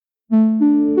An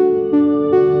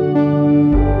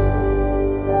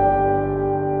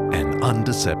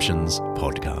Undeceptions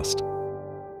podcast.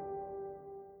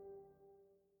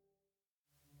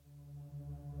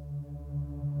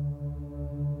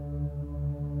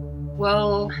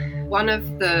 Well, one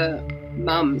of the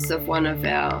mums of one of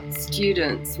our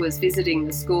students was visiting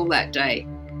the school that day,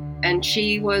 and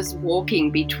she was walking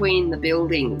between the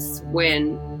buildings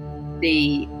when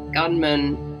the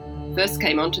gunmen first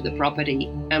came onto the property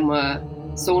and were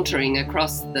sauntering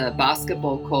across the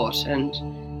basketball court,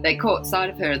 and they caught sight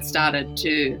of her and started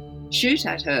to shoot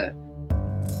at her.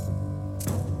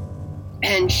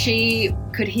 And she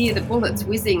could hear the bullets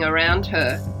whizzing around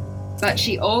her, but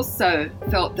she also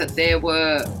felt that there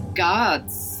were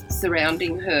guards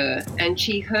surrounding her, and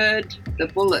she heard the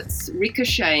bullets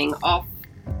ricocheting off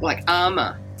like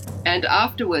armour. And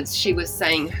afterwards she was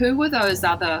saying, who were those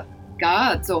other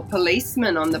guards or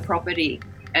policemen on the property?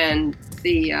 And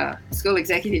the school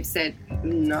executive said,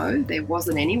 no, there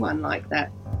wasn't anyone like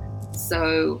that.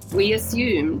 So we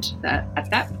assumed that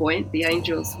at that point the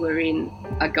angels were in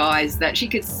a guise that she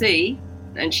could see,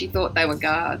 and she thought they were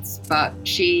guards, but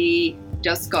she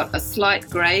just got a slight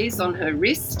graze on her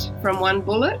wrist from one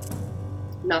bullet,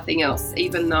 nothing else,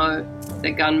 even though the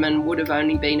gunman would have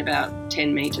only been about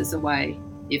 10 metres away,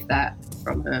 if that,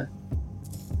 from her.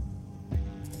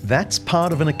 That's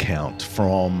part of an account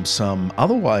from some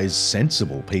otherwise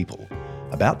sensible people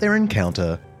about their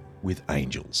encounter with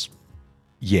angels.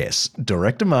 Yes,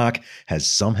 Director Mark has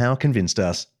somehow convinced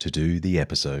us to do the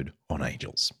episode on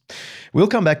angels. We'll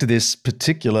come back to this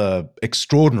particular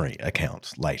extraordinary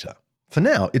account later. For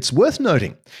now, it's worth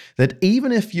noting that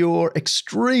even if you're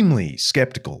extremely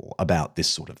skeptical about this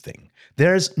sort of thing,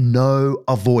 there's no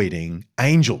avoiding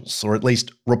angels, or at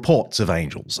least reports of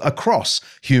angels, across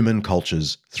human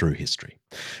cultures through history.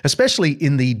 Especially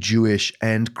in the Jewish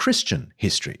and Christian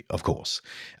history, of course.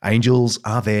 Angels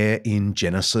are there in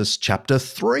Genesis chapter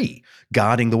 3,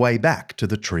 guarding the way back to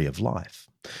the tree of life.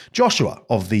 Joshua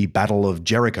of the Battle of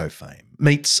Jericho fame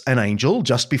meets an angel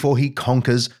just before he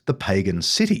conquers the pagan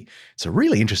city. It's a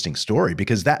really interesting story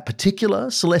because that particular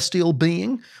celestial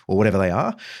being, or whatever they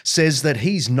are, says that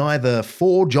he's neither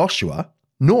for Joshua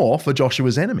nor for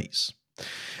Joshua's enemies.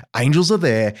 Angels are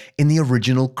there in the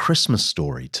original Christmas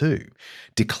story too,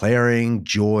 declaring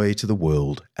joy to the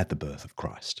world at the birth of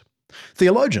Christ.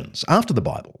 Theologians after the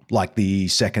Bible, like the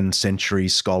 2nd century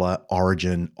scholar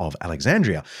Origen of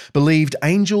Alexandria, believed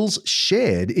angels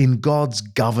shared in God's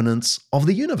governance of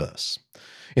the universe.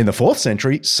 In the 4th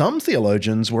century, some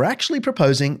theologians were actually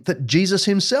proposing that Jesus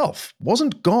himself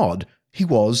wasn't God, he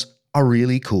was a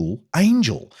really cool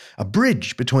angel, a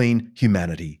bridge between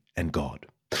humanity and God.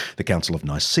 The Council of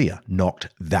Nicaea knocked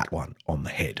that one on the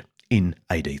head in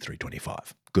AD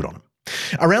 325. Good on them.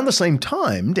 Around the same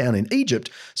time, down in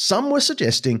Egypt, some were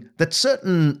suggesting that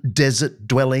certain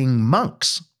desert-dwelling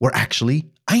monks were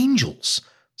actually angels,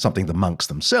 something the monks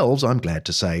themselves, I'm glad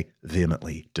to say,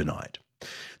 vehemently denied.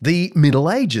 The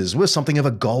Middle Ages were something of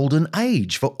a golden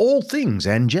age for all things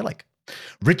angelic.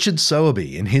 Richard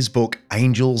Sowerby, in his book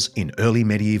Angels in Early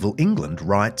Medieval England,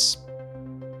 writes,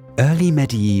 Early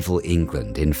medieval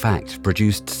England, in fact,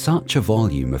 produced such a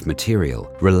volume of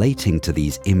material relating to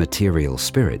these immaterial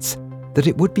spirits that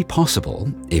it would be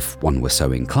possible, if one were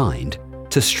so inclined,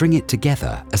 to string it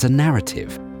together as a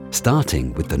narrative,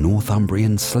 starting with the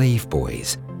Northumbrian slave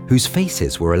boys, whose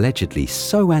faces were allegedly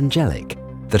so angelic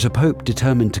that a pope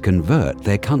determined to convert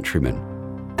their countrymen,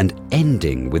 and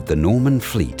ending with the Norman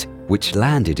fleet, which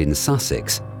landed in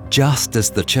Sussex just as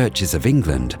the churches of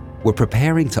England were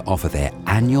preparing to offer their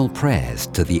annual prayers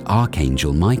to the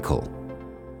Archangel Michael.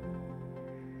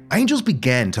 Angels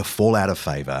began to fall out of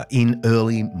favour in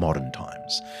early modern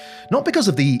times, not because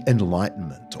of the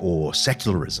Enlightenment or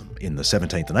secularism in the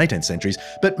 17th and 18th centuries,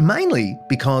 but mainly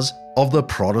because of the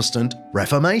Protestant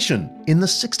Reformation in the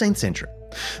 16th century.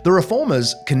 The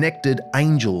Reformers connected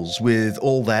angels with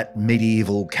all that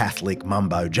medieval Catholic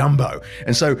mumbo-jumbo,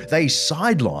 and so they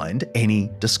sidelined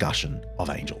any discussion of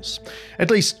angels,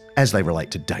 at least as they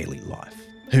relate to daily life.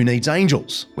 Who needs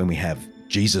angels when we have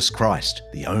Jesus Christ,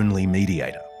 the only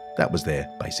mediator? That was their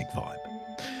basic vibe.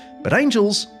 But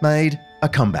angels made a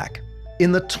comeback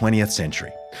in the 20th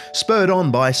century, spurred on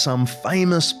by some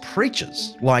famous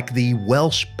preachers like the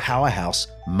Welsh powerhouse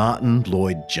Martin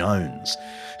Lloyd-Jones,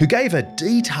 who gave a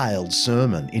detailed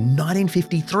sermon in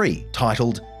 1953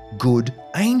 titled Good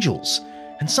Angels,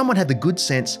 and someone had the good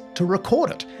sense to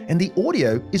record it, and the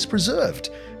audio is preserved.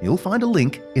 You'll find a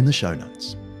link in the show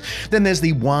notes. Then there's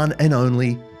the one and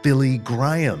only Billy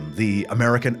Graham, the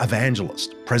American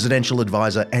evangelist, presidential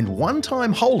advisor, and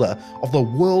one-time holder of the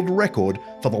world record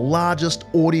for the largest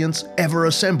audience ever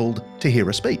assembled to hear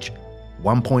a speech.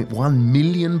 1.1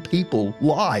 million people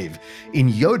live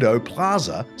in Yodo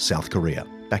Plaza, South Korea,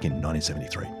 back in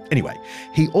 1973. Anyway,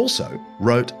 he also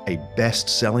wrote a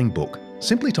best-selling book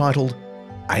simply titled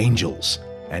Angels,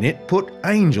 and it put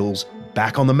angels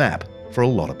back on the map for a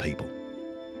lot of people.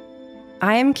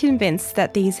 I am convinced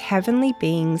that these heavenly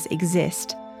beings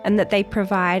exist and that they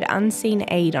provide unseen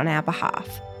aid on our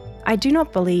behalf. I do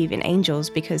not believe in angels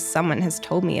because someone has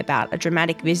told me about a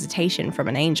dramatic visitation from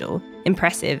an angel,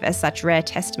 impressive as such rare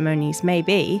testimonies may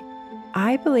be.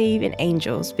 I believe in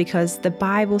angels because the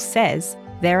Bible says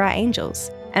there are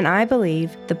angels, and I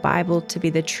believe the Bible to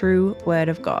be the true Word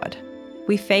of God.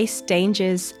 We face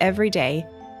dangers every day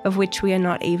of which we are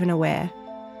not even aware.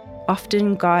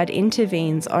 Often God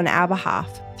intervenes on our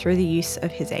behalf through the use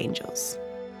of his angels.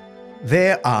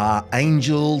 There are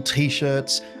angel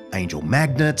t-shirts, angel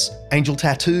magnets, angel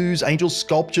tattoos, angel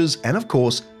sculptures, and of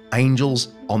course, angels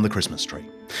on the Christmas tree.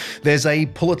 There's a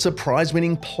Pulitzer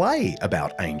Prize-winning play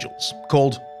about angels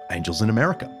called Angels in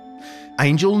America.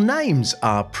 Angel names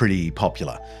are pretty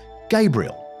popular.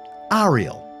 Gabriel,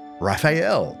 Ariel,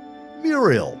 Raphael,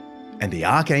 Muriel, and the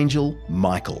Archangel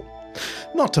Michael.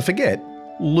 Not to forget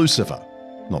Lucifer.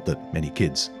 Not that many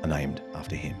kids are named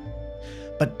after him.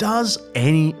 But does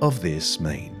any of this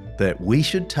mean that we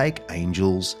should take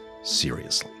angels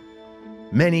seriously?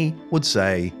 Many would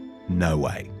say, no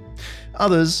way.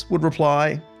 Others would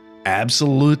reply,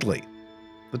 absolutely.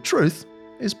 The truth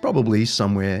is probably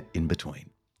somewhere in between.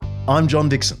 I'm John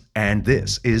Dixon, and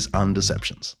this is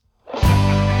Undeceptions.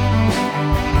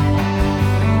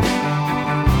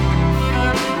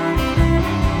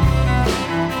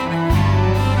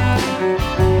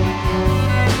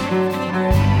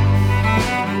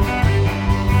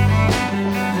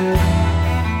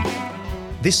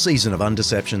 This season of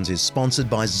Undeceptions is sponsored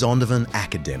by Zondervan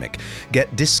Academic.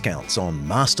 Get discounts on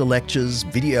master lectures,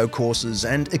 video courses,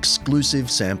 and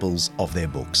exclusive samples of their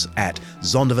books at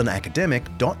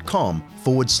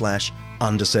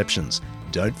zondervanacademic.com/undeceptions.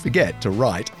 Don't forget to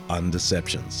write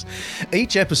Undeceptions.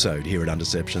 Each episode here at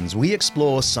Undeceptions, we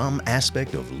explore some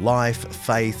aspect of life,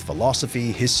 faith,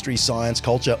 philosophy, history, science,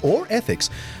 culture, or ethics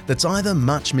that's either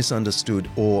much misunderstood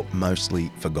or mostly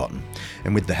forgotten.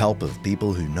 And with the help of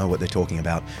people who know what they're talking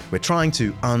about, we're trying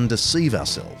to undeceive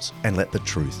ourselves and let the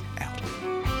truth out.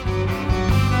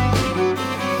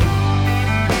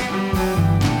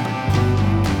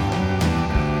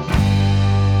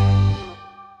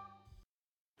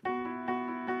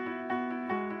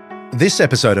 This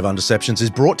episode of Undeceptions is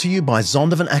brought to you by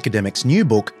Zondervan Academic's new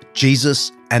book,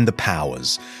 Jesus and the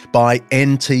Powers, by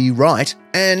N.T. Wright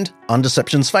and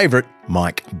Undeceptions' favourite,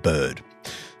 Mike Bird.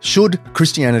 Should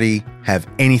Christianity have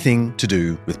anything to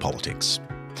do with politics?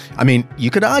 I mean, you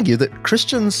could argue that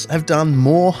Christians have done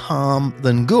more harm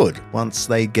than good once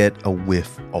they get a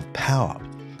whiff of power.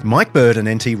 Mike Bird and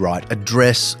N.T. Wright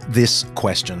address this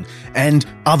question and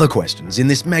other questions in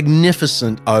this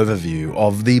magnificent overview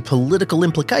of the political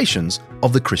implications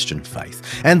of the Christian faith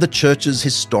and the Church's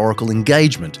historical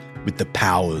engagement with the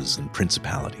powers and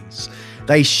principalities.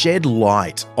 They shed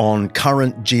light on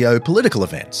current geopolitical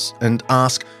events and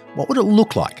ask, what would it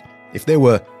look like if there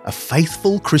were a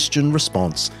faithful Christian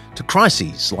response to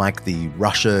crises like the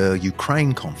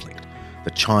Russia-Ukraine conflict,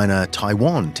 the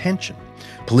China-Taiwan tension,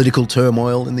 political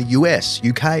turmoil in the US,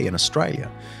 UK, and Australia,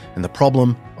 and the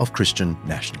problem of Christian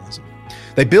nationalism.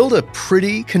 They build a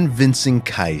pretty convincing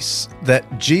case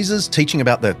that Jesus' teaching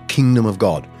about the kingdom of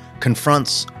God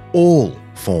confronts all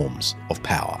forms of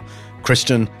power,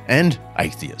 Christian and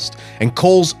atheist, and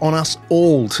calls on us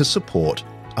all to support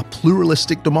a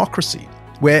pluralistic democracy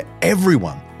where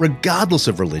everyone, regardless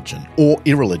of religion or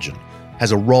irreligion,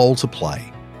 has a role to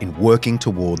play in working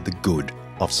toward the good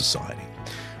of society.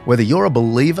 Whether you're a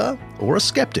believer or a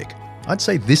skeptic, I'd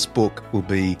say this book will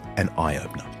be an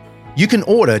eye-opener. You can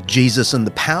order Jesus and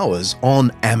the Powers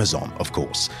on Amazon, of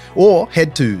course, or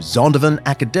head to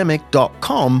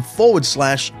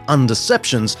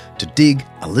zondervanacademic.com/undeceptions to dig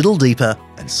a little deeper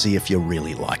and see if you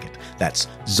really like it. That's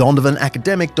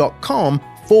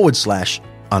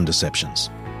zondervanacademic.com/undeceptions.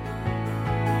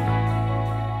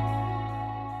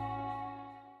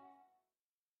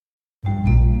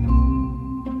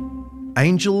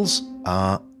 Angels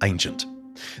are ancient.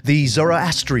 The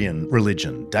Zoroastrian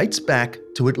religion dates back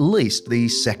to at least the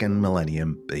 2nd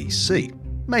millennium BC.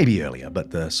 Maybe earlier,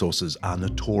 but the sources are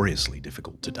notoriously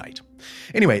difficult to date.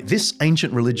 Anyway, this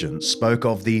ancient religion spoke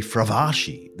of the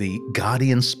Fravashi, the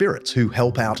guardian spirits who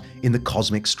help out in the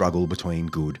cosmic struggle between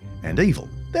good and evil.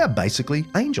 They're basically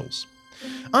angels.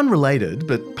 Unrelated,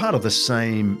 but part of the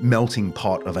same melting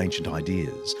pot of ancient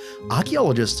ideas,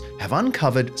 archaeologists have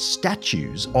uncovered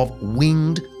statues of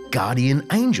winged guardian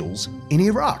angels in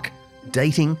Iraq,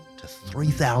 dating to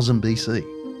 3000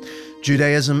 BC.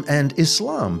 Judaism and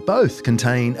Islam both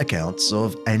contain accounts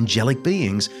of angelic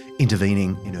beings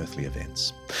intervening in earthly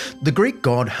events. The Greek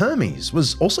god Hermes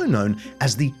was also known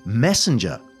as the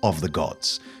messenger of the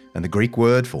gods, and the Greek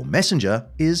word for messenger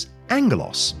is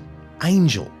angelos,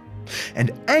 angel.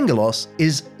 And angelos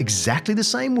is exactly the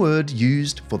same word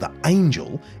used for the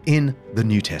angel in the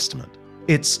New Testament.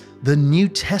 It's the New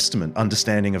Testament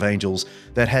understanding of angels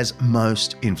that has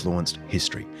most influenced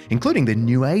history, including the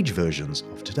New Age versions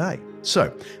of today.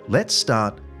 So let's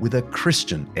start with a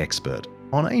Christian expert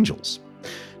on angels.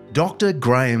 Dr.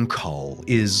 Graham Cole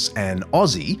is an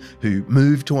Aussie who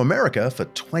moved to America for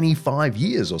 25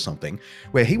 years or something,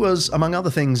 where he was, among other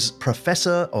things,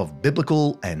 Professor of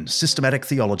Biblical and Systematic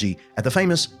Theology at the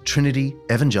famous Trinity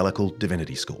Evangelical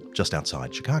Divinity School, just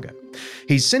outside Chicago.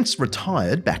 He's since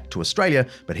retired back to Australia,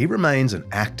 but he remains an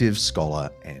active scholar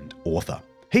and author.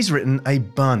 He's written a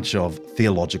bunch of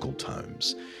theological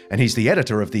tomes, and he's the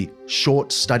editor of the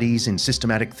Short Studies in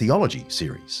Systematic Theology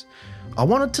series. I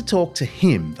wanted to talk to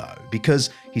him, though,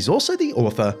 because he's also the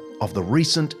author of the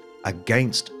recent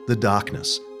Against the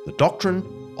Darkness, the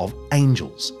Doctrine of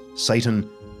Angels, Satan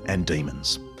and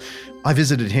Demons. I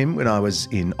visited him when I was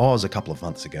in Oz a couple of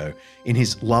months ago in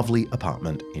his lovely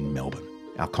apartment in Melbourne.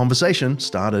 Our conversation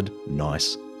started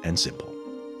nice and simple.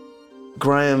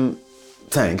 Graham,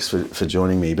 thanks for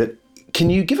joining me, but can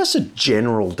you give us a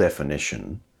general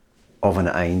definition of an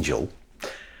angel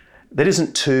that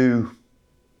isn't too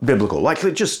biblical? Like,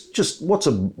 just what's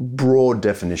a broad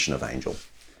definition of angel?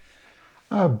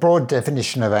 A broad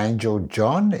definition of angel,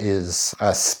 John, is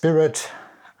a spirit,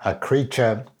 a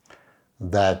creature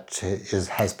that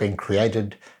has been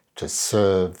created to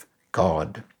serve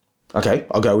God. Okay,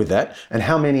 I'll go with that. And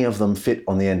how many of them fit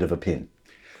on the end of a pin?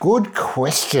 Good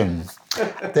question.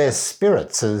 They're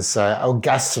spirits, as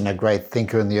Augustine, a great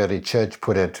thinker in the early church,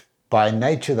 put it. By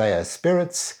nature they are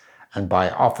spirits, and by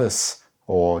office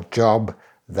or job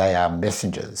they are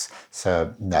messengers.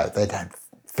 So no, they don't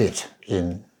fit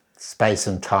in space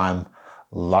and time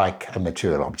like a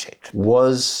material object.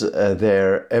 Was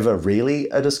there ever really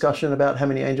a discussion about how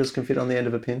many angels can fit on the end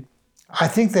of a pin? I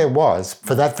think there was,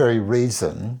 for that very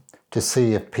reason, to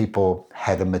see if people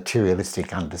had a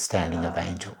materialistic understanding of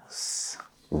angels.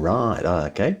 Right,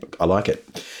 okay, I like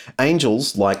it.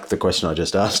 Angels, like the question I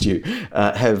just asked you,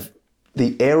 have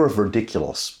the air of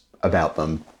ridiculous about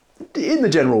them in the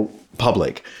general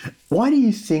public. Why do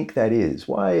you think that is?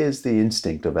 Why is the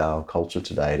instinct of our culture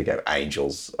today to go,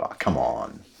 angels, oh, come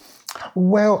on?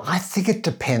 Well, I think it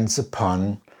depends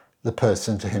upon the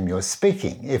person to whom you're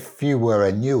speaking. If you were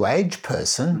a New Age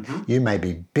person, you may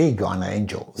be big on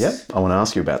angels. Yep, I want to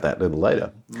ask you about that a little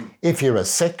later. If you're a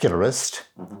secularist,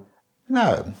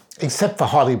 no, except for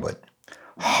Hollywood.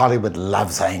 Hollywood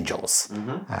loves angels.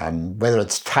 Whether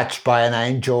it's Touched by an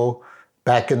Angel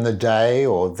back in the day,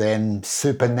 or then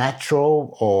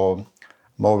Supernatural, or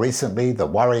more recently, The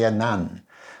Warrior Nun.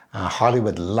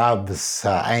 Hollywood loves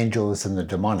angels and the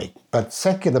demonic. But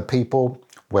secular people,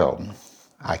 well,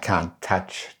 I can't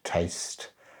touch, taste,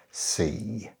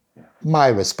 see. My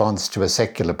response to a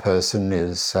secular person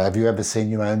is, have you ever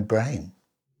seen your own brain?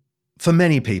 For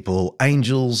many people,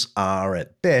 angels are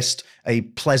at best a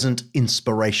pleasant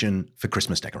inspiration for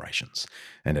Christmas decorations,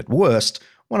 and at worst,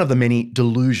 one of the many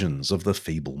delusions of the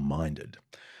feeble-minded.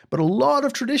 But a lot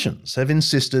of traditions have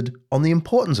insisted on the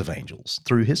importance of angels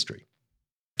through history.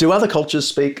 Do other cultures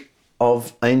speak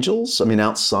of angels? I mean,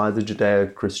 outside the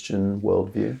Judeo-Christian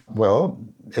worldview? Well,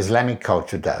 Islamic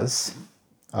culture does,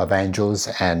 of angels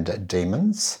and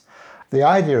demons. The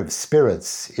idea of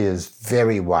spirits is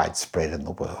very widespread in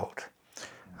the world.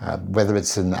 Whether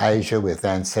it's in Asia with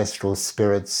ancestral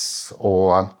spirits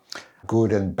or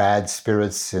good and bad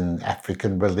spirits in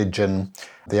African religion,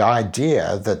 the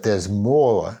idea that there's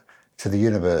more to the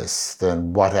universe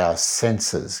than what our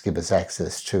senses give us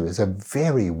access to is a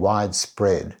very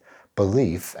widespread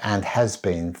belief and has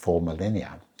been for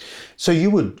millennia. So you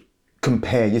would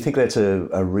compare, you think that's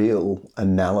a real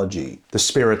analogy, the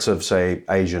spirits of, say,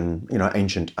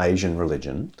 ancient Asian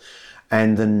religion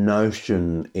and the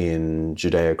notion in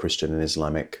Judeo-Christian and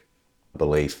Islamic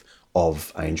belief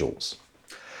of angels?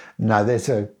 No, there's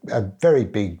a very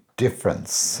big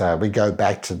difference. We go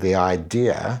back to the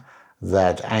idea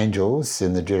that angels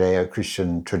in the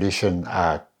Judeo-Christian tradition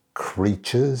are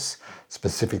creatures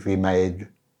specifically made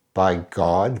by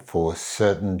God for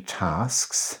certain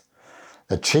tasks.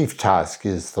 The chief task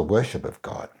is the worship of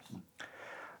God.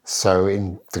 So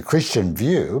in the Christian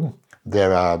view,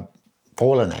 There are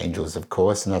fallen angels, of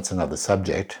course, and that's another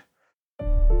subject.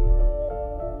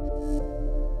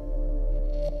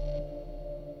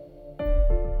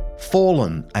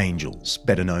 Fallen angels,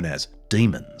 better known as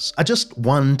demons, are just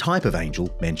one type of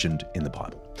angel mentioned in the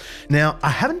Bible. Now, I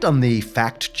haven't done the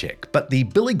fact check, but the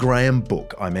Billy Graham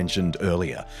book I mentioned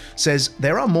earlier says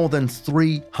there are more than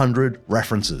 300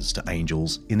 references to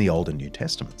angels in the Old and New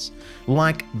Testaments,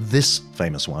 like this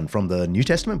famous one from the New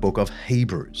Testament book of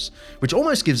Hebrews, which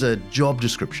almost gives a job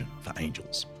description for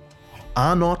angels.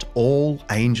 Are not all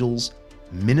angels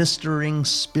ministering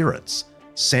spirits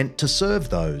sent to serve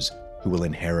those who will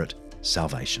inherit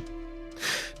salvation?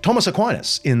 Thomas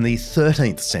Aquinas in the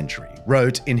 13th century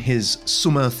wrote in his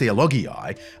Summa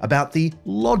Theologiae about the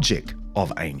logic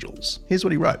of angels. Here's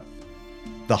what he wrote.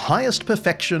 The highest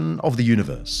perfection of the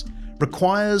universe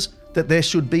requires that there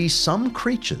should be some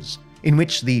creatures in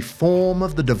which the form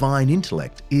of the divine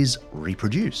intellect is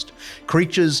reproduced,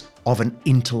 creatures of an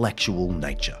intellectual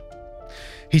nature.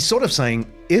 He's sort of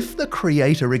saying, if the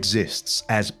Creator exists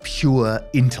as pure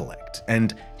intellect,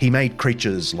 and he made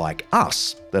creatures like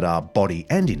us that are body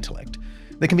and intellect,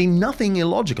 there can be nothing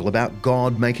illogical about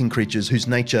God making creatures whose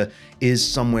nature is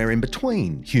somewhere in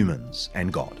between humans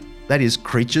and God. That is,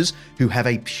 creatures who have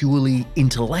a purely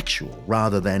intellectual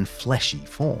rather than fleshy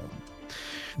form.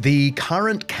 The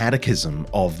current catechism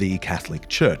of the Catholic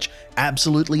Church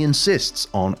absolutely insists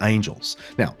on angels.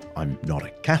 Now, I'm not a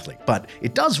Catholic, but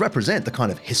it does represent the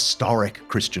kind of historic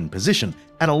Christian position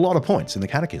at a lot of points in the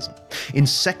catechism. In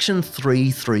section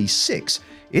 336,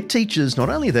 it teaches not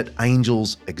only that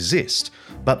angels exist,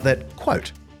 but that,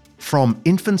 quote, from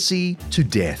infancy to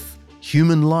death,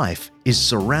 human life is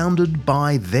surrounded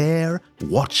by their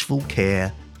watchful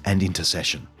care and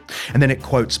intercession. And then it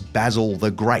quotes Basil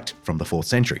the Great from the 4th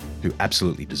century, who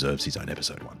absolutely deserves his own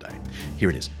episode one day. Here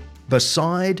it is.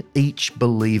 Beside each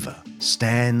believer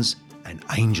stands an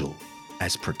angel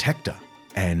as protector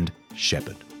and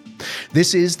shepherd.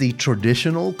 This is the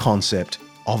traditional concept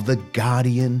of the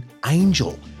guardian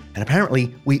angel, and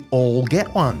apparently we all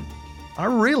get one. I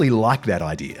really like that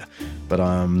idea, but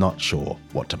I'm not sure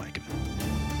what to make of it.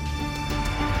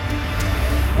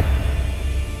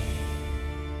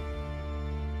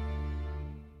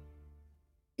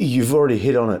 You've already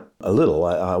hit on it a little.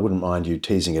 I wouldn't mind you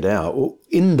teasing it out.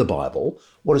 In the Bible,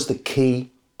 what is the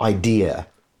key idea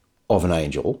of an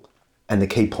angel and the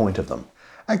key point of them?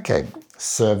 Okay,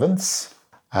 servants,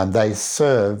 and they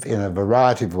serve in a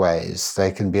variety of ways.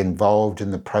 They can be involved in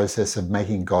the process of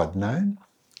making God known,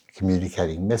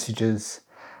 communicating messages,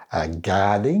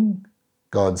 guarding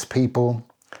God's people.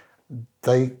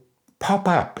 They pop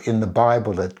up in the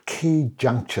Bible at key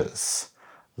junctures,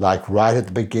 like right at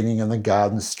the beginning in the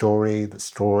garden story, the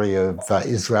story of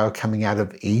Israel coming out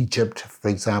of Egypt, for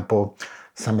example.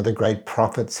 Some of the great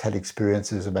prophets had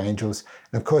experiences of angels.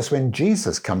 And of course, when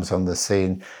Jesus comes on the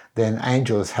scene, then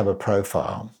angels have a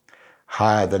profile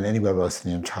higher than anywhere else in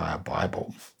the entire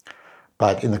Bible.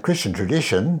 But in the Christian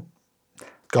tradition,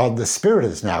 God the Spirit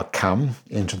has now come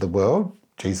into the world.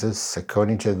 Jesus,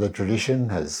 according to the tradition,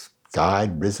 has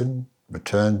died, risen,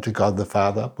 returned to God the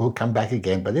Father, will come back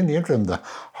again. But in the interim, the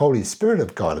Holy Spirit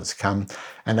of God has come,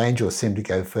 and angels seem to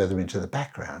go further into the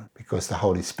background because the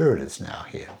Holy Spirit is now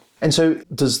here. And so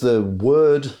does the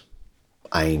word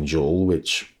angel,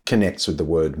 which connects with the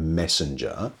word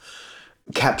messenger,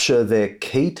 capture their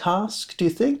key task, do you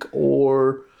think?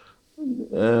 Or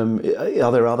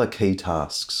are there other key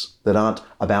tasks that aren't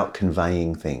about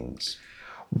conveying things?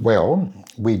 Well,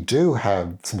 we do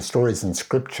have some stories in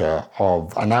Scripture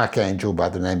of an archangel by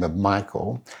the name of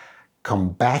Michael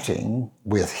combating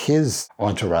with his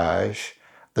entourage,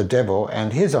 the devil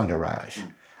and his entourage.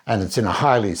 And it's in a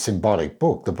highly symbolic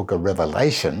book, the book of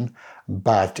Revelation,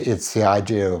 but it's the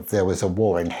idea of there was a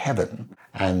war in heaven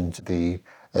and the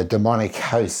demonic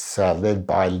hosts led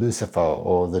by Lucifer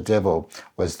or the devil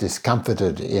was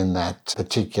discomfited in that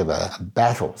particular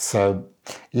battle. So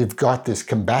you've got this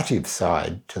combative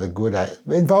side to the good,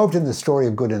 involved in the story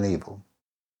of good and evil.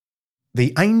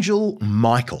 The angel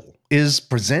Michael is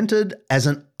presented as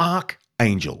an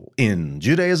archangel in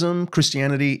Judaism,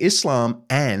 Christianity, Islam,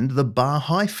 and the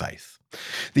Baha'i faith.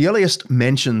 The earliest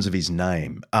mentions of his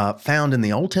name are found in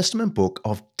the Old Testament book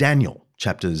of Daniel,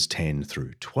 chapters 10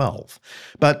 through 12,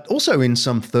 but also in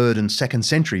some 3rd and 2nd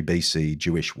century BC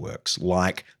Jewish works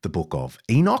like the book of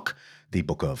Enoch, the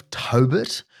book of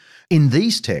Tobit. In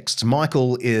these texts,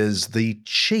 Michael is the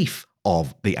chief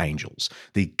of the angels,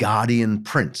 the guardian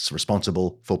prince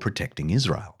responsible for protecting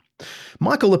Israel.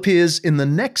 Michael appears in the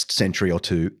next century or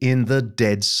two in the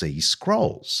Dead Sea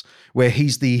Scrolls, where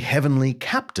he's the heavenly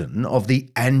captain of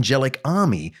the angelic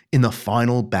army in the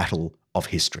final battle of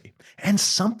history. And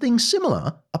something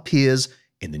similar appears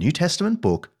in the New Testament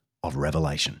book of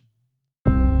Revelation.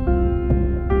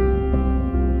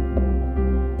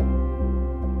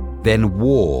 Then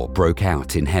war broke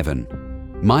out in heaven.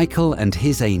 Michael and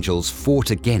his angels fought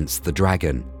against the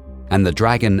dragon, and the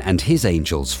dragon and his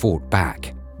angels fought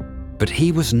back. But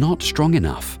he was not strong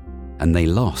enough, and they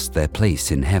lost their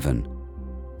place in heaven.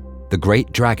 The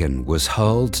great dragon was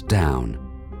hurled down,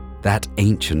 that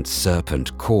ancient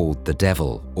serpent called the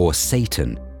devil or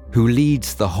Satan, who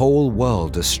leads the whole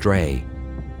world astray.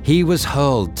 He was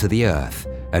hurled to the earth,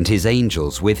 and his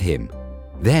angels with him.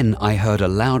 Then I heard a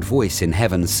loud voice in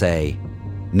heaven say,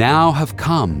 "Now have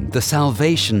come the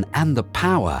salvation and the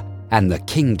power and the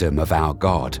kingdom of our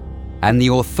God, and the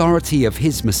authority of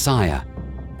his Messiah.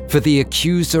 For the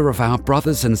accuser of our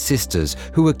brothers and sisters,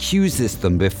 who accuses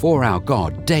them before our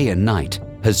God day and night,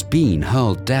 has been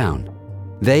hurled down.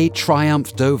 They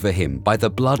triumphed over him by the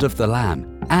blood of the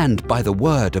Lamb and by the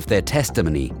word of their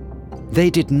testimony. They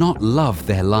did not love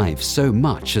their lives so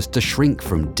much as to shrink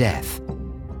from death.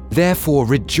 Therefore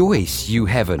rejoice, you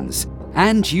heavens,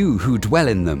 and you who dwell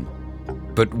in them.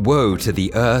 But woe to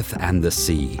the earth and the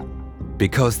sea,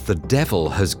 because the devil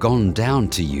has gone down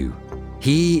to you.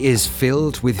 He is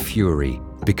filled with fury,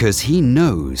 because he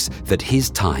knows that his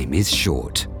time is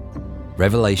short."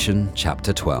 Revelation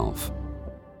chapter 12.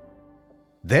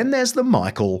 Then there's the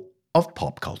Michael of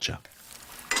pop culture.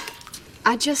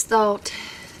 I just thought,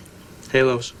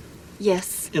 Halos,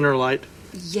 yes, inner light.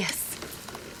 yes.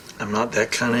 I'm not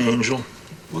that kind of angel.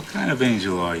 What kind of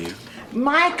angel are you?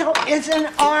 Michael is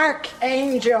an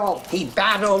archangel. He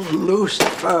battled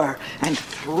Lucifer and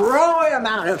threw him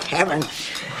out of heaven.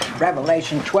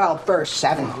 Revelation 12, verse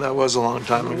 7. That was a long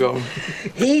time ago.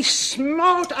 He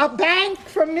smote a bank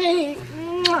for me.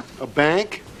 A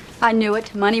bank? I knew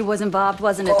it. Money was involved,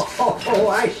 wasn't it? Oh,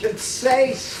 I should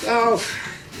say so.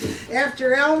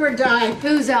 After Elmer died,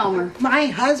 Who's Elmer? my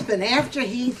husband, after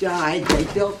he died, they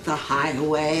built the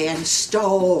highway and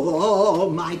stole all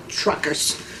my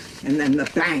truckers. And then the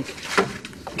bank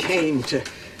came to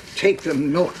take the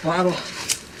milk bottle.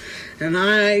 And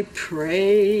I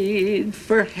prayed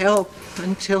for help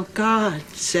until God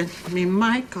sent me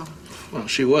Michael. Well,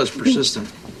 she was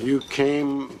persistent. You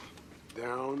came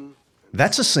down.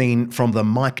 That's a scene from the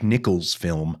Mike Nichols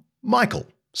film Michael,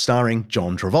 starring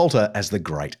John Travolta as the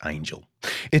Great Angel.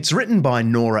 It's written by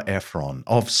Nora Ephron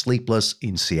of Sleepless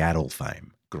in Seattle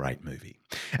fame. Great movie.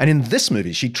 And in this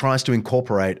movie, she tries to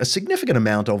incorporate a significant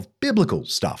amount of biblical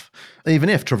stuff, even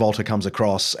if Travolta comes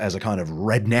across as a kind of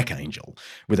redneck angel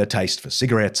with a taste for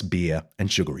cigarettes, beer,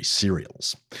 and sugary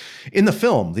cereals. In the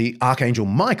film, the Archangel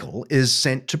Michael is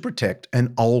sent to protect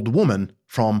an old woman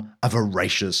from a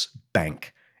voracious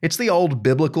bank. It's the old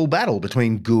biblical battle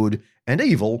between good and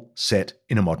evil set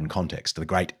in a modern context, the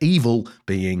great evil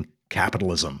being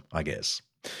capitalism, I guess.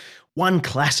 One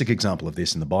classic example of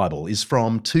this in the Bible is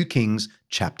from 2 Kings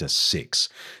chapter 6.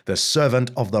 The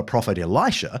servant of the prophet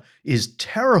Elisha is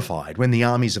terrified when the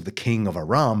armies of the king of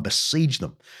Aram besiege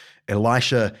them.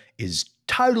 Elisha is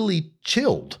totally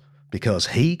chilled because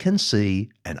he can see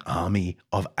an army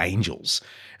of angels.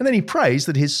 And then he prays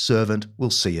that his servant will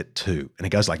see it too. And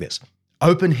it goes like this: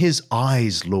 "Open his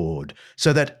eyes, Lord,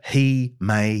 so that he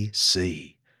may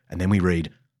see." And then we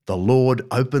read, "The Lord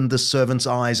opened the servant's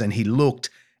eyes, and he looked,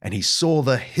 and he saw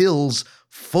the hills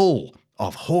full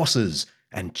of horses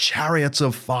and chariots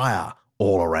of fire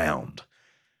all around."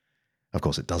 Of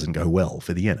course, it doesn't go well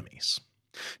for the enemies.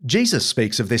 Jesus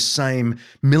speaks of this same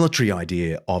military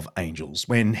idea of angels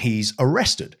when he's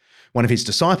arrested. One of his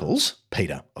disciples,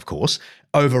 Peter, of course,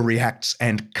 overreacts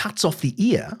and cuts off the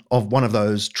ear of one of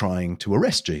those trying to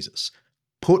arrest Jesus.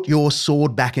 "Put your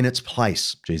sword back in its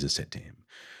place," Jesus said to him.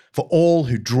 "For all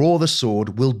who draw the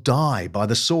sword will die by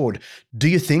the sword. Do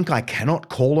you think I cannot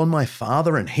call on my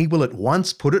Father and he will at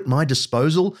once put at my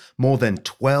disposal more than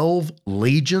 12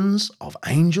 legions of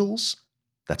angels?"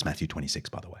 That's Matthew 26,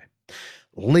 by the way.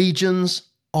 Legions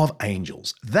of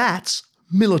angels. That's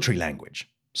military language.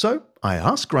 So I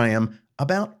asked Graham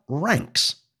about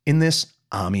ranks in this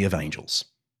army of angels.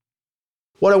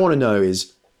 What I want to know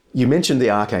is, you mentioned the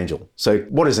archangel. So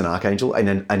what is an archangel?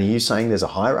 And are you saying there's a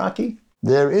hierarchy?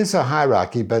 There is a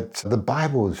hierarchy, but the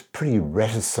Bible is pretty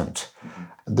reticent.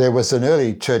 There was an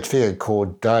early church figure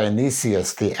called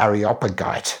Dionysius the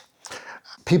Areopagite.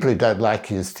 People who don't like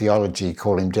his theology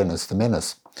call him Dennis the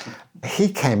Menace. He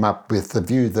came up with the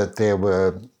view that there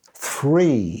were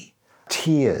 3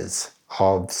 tiers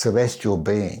of celestial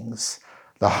beings.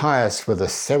 The highest were the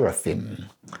seraphim,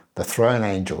 the throne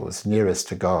angels nearest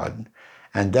to God.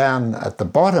 And down at the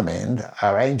bottom end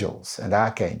are angels and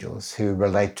archangels who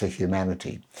relate to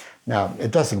humanity. Now,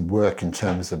 it doesn't work in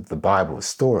terms of the Bible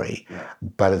story,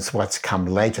 but it's what's come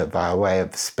later by way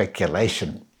of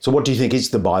speculation. So what do you think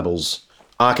is the Bible's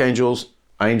archangels,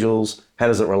 angels? How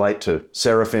does it relate to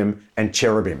seraphim and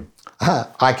cherubim?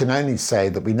 I can only say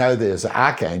that we know there's an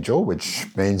archangel, which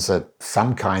means that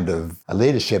some kind of a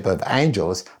leadership of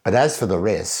angels. But as for the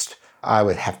rest, I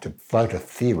would have to float a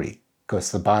theory,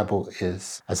 because the Bible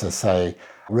is, as I say,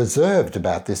 reserved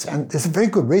about this. And there's a very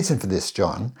good reason for this,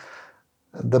 John.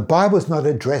 The Bible is not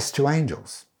addressed to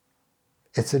angels.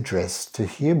 It's addressed to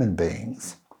human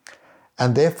beings.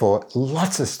 And therefore,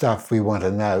 lots of stuff we want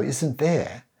to know isn't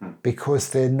there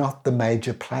because they're not the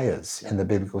major players in the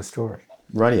biblical story.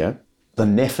 Radio. The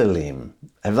Nephilim,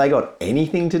 have they got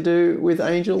anything to do with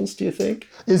angels, do you think?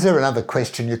 Is there another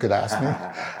question you could ask me?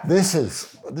 This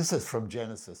is from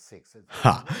Genesis 6.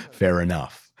 Ha, fair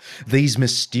enough. These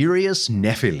mysterious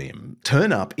Nephilim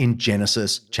turn up in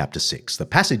Genesis chapter 6. The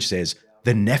passage says,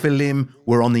 "The Nephilim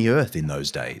were on the earth in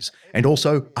those days, and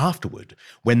also afterward,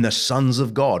 when the sons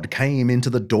of God came into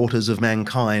the daughters of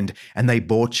mankind, and they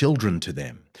bore children to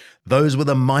them. Those were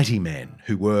the mighty men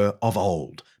who were of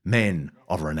old, men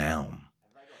of renown."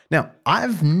 Now,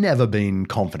 I've never been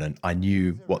confident I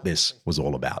knew what this was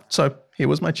all about, so here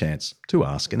was my chance to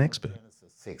ask an expert.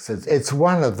 It's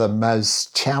one of the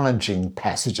most challenging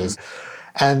passages,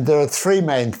 and there are three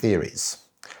main theories.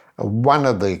 One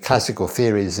of the classical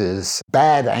theories is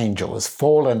bad angels,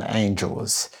 fallen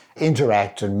angels,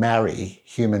 interact and marry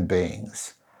human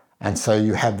beings. And so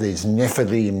you have these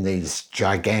Nephilim, these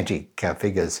gigantic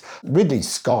figures. Ridley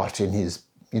Scott, in his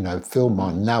film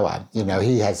on Noah,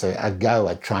 he has a go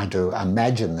at trying to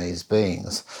imagine these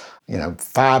beings,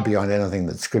 far beyond anything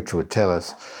that Scripture would tell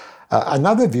us.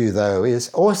 Another view, though, is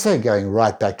also going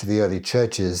right back to the early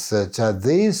churches, that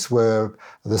these were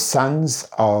the sons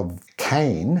of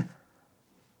Cain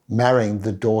marrying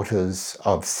the daughters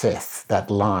of Seth, that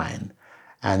line.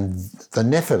 And the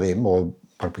Nephilim, or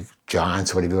probably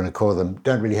giants, whatever you want to call them,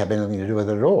 don't really have anything to do with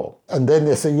it at all. And then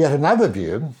there's yet another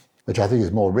view, which I think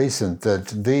is more recent, that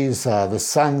these are the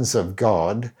sons of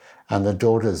God and the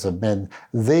daughters of men.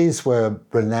 These were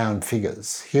renowned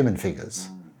figures, human figures,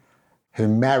 who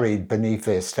married beneath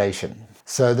their station.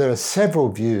 So there are several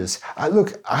views.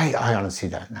 Look, I honestly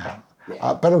don't know.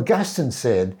 But Augustine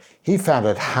said he found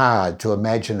it hard to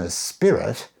imagine a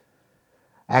spirit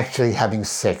actually having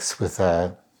sex with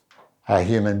a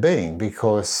human being,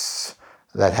 because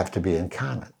they'd have to be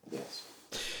incarnate.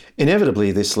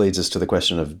 Inevitably, this leads us to the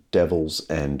question of devils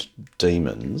and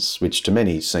demons, which to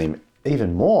many seem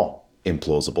even more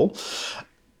implausible.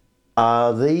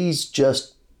 Are these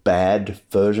just bad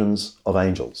versions of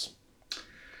angels?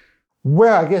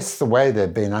 Well, I guess the way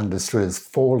they've been understood as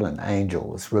fallen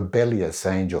angels, rebellious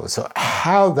angels. So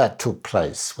how that took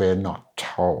place, we're not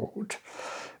told.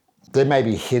 There may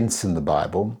be hints in the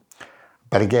Bible,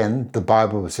 but again, the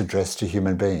Bible was addressed to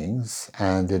human beings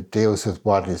and it deals with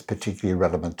what is particularly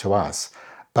relevant to us.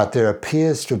 But there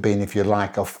appears to have been, if you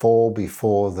like, a fall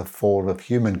before the fall of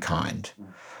humankind.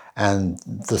 And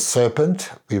the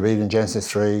serpent, we read in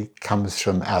Genesis 3, comes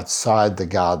from outside the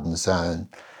garden zone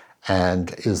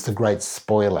and is the great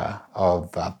spoiler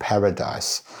of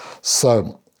paradise.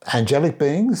 So angelic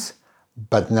beings,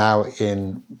 but now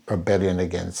in rebellion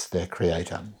against their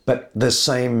creator. But the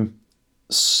same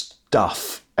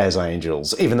stuff as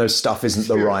angels, even though stuff isn't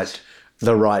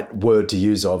the right word to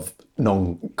use of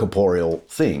non-corporeal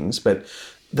things, but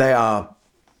they are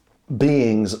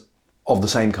beings of the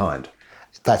same kind.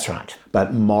 That's right.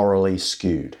 But morally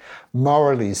skewed.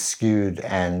 Morally skewed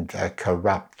and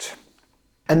corrupt.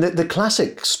 And the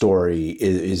classic story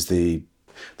is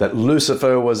that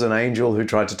Lucifer was an angel who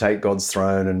tried to take God's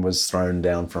throne and was thrown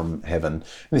down from heaven.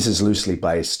 This is loosely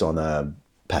based on a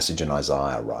passage in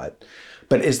Isaiah, right?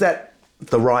 But is that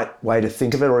the right way to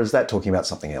think of it, or is that talking about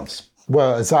something else?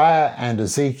 Well, Isaiah and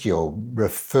Ezekiel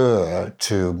refer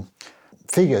to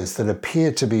figures that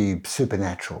appear to be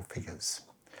supernatural figures.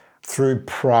 Through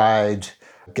pride,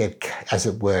 get, as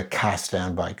it were, cast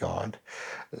down by God.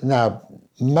 Now,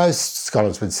 most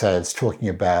scholars would say it's talking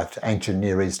about ancient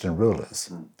Near Eastern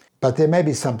rulers, but there may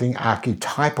be something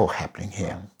archetypal happening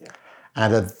here.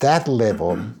 And at that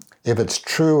level, if it's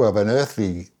true of an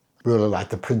earthly ruler like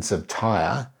the Prince of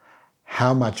Tyre,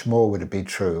 how much more would it be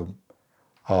true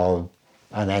of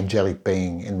an angelic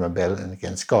being in rebellion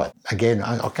against God? Again,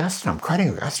 Augustine, I'm quoting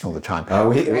Augustine all the time. Oh,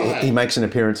 he makes an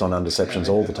appearance on Undeceptions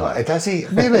all the time. Does he?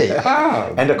 Really?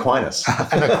 Oh. And Aquinas.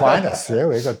 And Aquinas, yeah,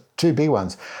 we've got two big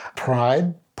ones.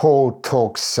 Pride, Paul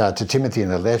talks to Timothy in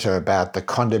a letter about the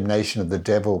condemnation of the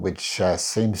devil, which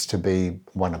seems to be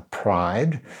one of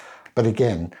pride. But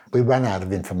again, we run out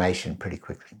of information pretty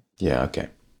quickly. Yeah, okay.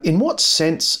 In what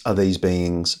sense are these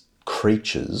beings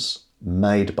creatures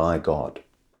made by God?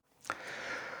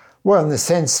 Well, in the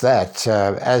sense that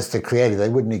as the creator, they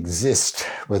wouldn't exist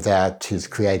without his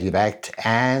creative act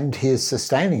and his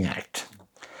sustaining act.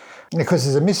 And of course,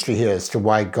 there's a mystery here as to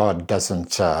why God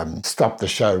doesn't stop the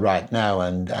show right now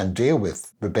and deal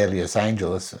with rebellious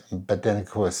angels. But then, of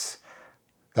course,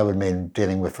 that would mean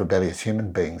dealing with rebellious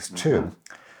human beings too.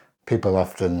 People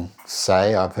often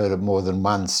say, I've heard it more than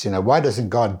once, why doesn't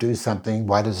God do something?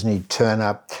 Why doesn't he turn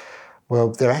up? Well,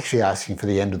 they're actually asking for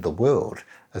the end of the world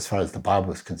as far as the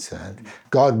Bible is concerned.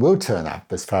 God will turn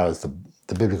up as far as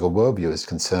the biblical worldview is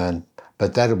concerned,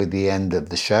 but that'll be the end of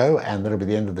the show, and that'll be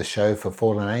the end of the show for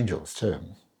fallen angels too.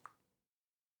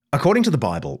 According to the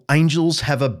Bible, angels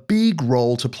have a big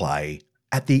role to play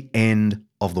at the end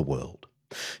of the world.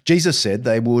 Jesus said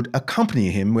they would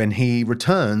accompany him when he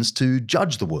returns to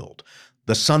judge the world.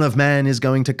 The Son of Man is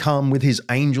going to come with his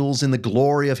angels in the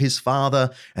glory of his Father,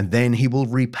 and then he will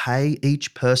repay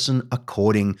each person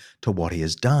according to what he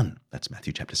has done. That's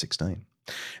Matthew chapter 16.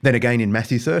 Then again in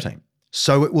Matthew 13.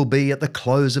 So it will be at the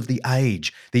close of the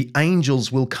age. The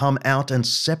angels will come out and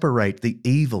separate the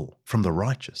evil from the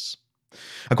righteous.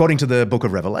 According to the book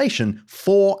of Revelation,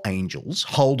 4 angels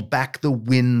hold back the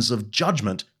winds of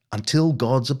judgment until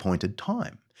God's appointed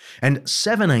time. And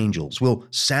 7 angels will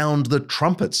sound the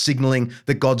trumpet, signaling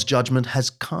that God's judgment has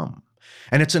come.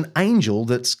 And it's an angel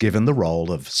that's given the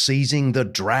role of seizing the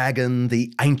dragon,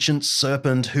 the ancient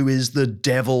serpent who is the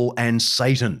devil and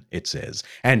Satan, it says,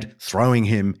 and throwing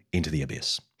him into the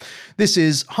abyss. This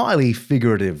is highly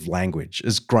figurative language,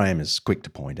 as Graham is quick to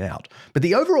point out, but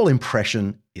the overall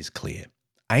impression is clear.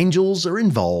 Angels are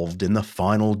involved in the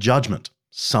final judgment,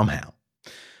 somehow.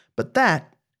 But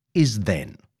that is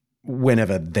then.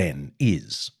 Whenever then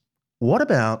is. What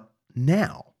about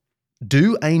now?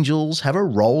 Do angels have a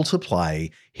role to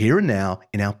play here and now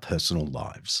in our personal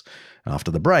lives? After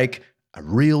the break, a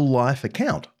real-life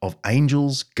account of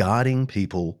angels guarding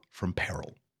people from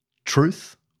peril.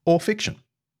 Truth or fiction?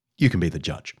 You can be the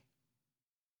judge.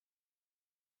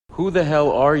 Who the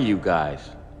hell are you guys?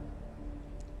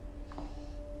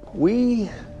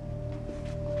 We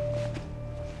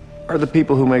are the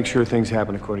people who make sure things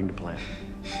happen according to plan.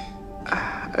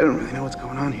 I don't really know what's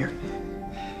going on here.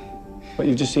 But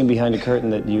you've just seen behind a curtain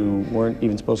that you weren't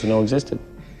even supposed to know existed.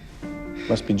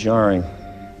 Must be jarring.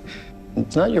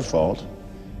 It's not your fault.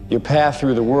 Your path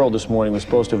through the world this morning was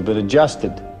supposed to have been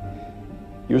adjusted.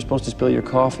 You were supposed to spill your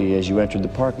coffee as you entered the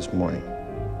park this morning.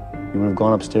 You would have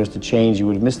gone upstairs to change, you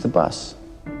would have missed the bus,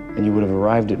 and you would have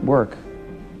arrived at work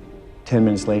 10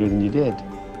 minutes later than you did,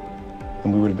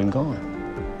 and we would have been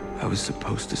gone. I was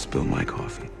supposed to spill my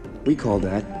coffee. We call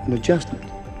that an adjustment.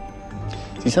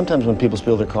 See, sometimes when people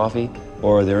spill their coffee,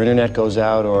 or their internet goes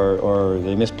out, or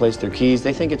they misplace their keys,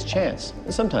 they think it's chance.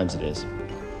 And sometimes it is.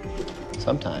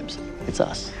 Sometimes it's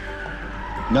us,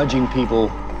 nudging people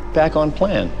back on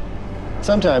plan.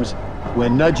 Sometimes,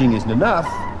 when nudging isn't enough,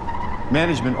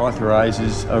 management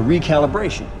authorizes a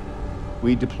recalibration.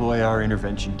 We deploy our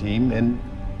intervention team, and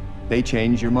they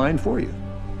change your mind for you.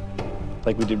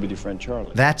 Like we did with your friend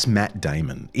Charlie. That's Matt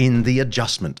Damon in The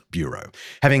Adjustment Bureau,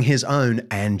 having his own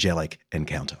angelic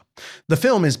encounter. The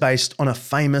film is based on a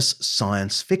famous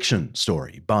science fiction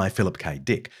story by Philip K.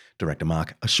 Dick. Director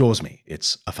Mark assures me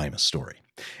it's a famous story.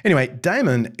 Anyway,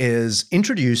 Damon is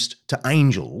introduced to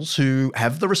angels who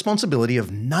have the responsibility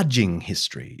of nudging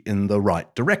history in the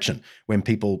right direction when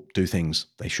people do things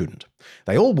they shouldn't.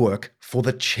 They all work for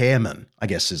the chairman, I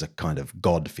guess is a kind of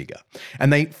God figure,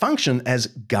 and they function as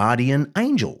guardian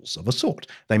angels of a sort.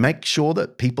 They make sure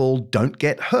that people don't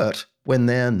get hurt when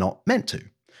they're not meant to.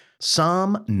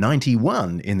 Psalm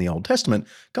 91 in the Old Testament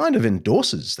kind of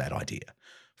endorses that idea.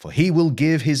 For he will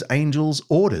give his angels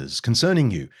orders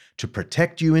concerning you to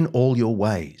protect you in all your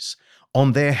ways.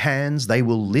 On their hands they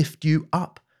will lift you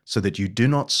up so that you do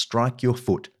not strike your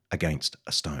foot against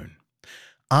a stone.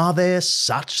 Are there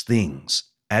such things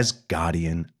as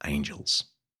guardian angels?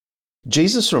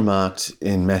 Jesus remarked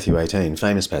in Matthew 18,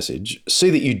 famous passage, "See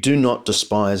that you do not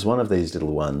despise one of these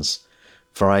little ones,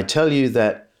 for I tell you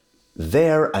that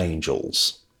their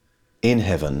angels in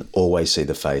heaven always see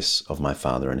the face of my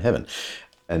Father in heaven."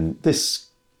 And this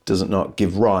does not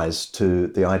give rise to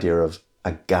the idea of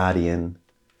a guardian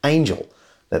angel,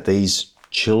 that these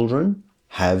children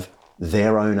have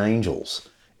their own angels.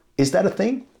 Is that a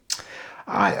thing?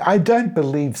 I don't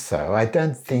believe so. I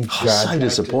don't think God... So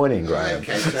disappointing, Graham.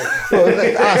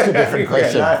 Well, ask a different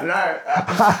question.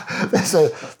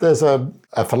 There's a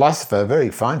philosopher, a very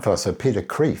fine philosopher, Peter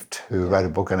Kreeft, who wrote a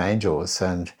book on angels,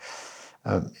 and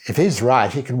if he's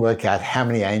right, he can work out how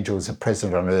many angels are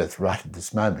present on earth right at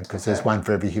this moment, because there's one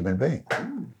for every human being.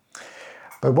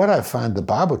 But what I find the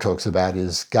Bible talks about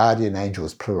is guardian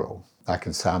angels, plural, like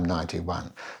in Psalm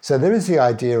 91. So there is the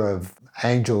idea of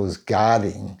angels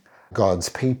guarding God's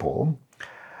people,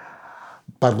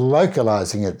 but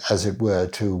localizing it, as it were,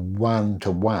 to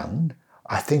one,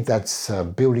 I think that's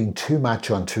building too much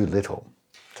on too little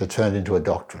to turn into a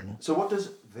doctrine. So what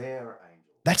does their...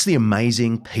 That's the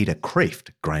amazing Peter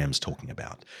Kreeft Graham's talking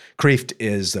about. Kreeft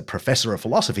is a professor of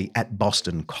philosophy at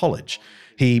Boston College.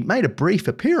 He made a brief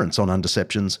appearance on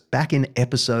Undeceptions back in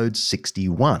episode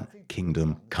 61,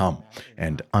 Kingdom Come,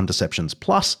 and Undeceptions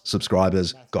Plus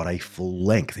subscribers got a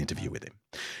full-length interview with him.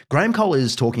 Graham Cole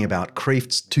is talking about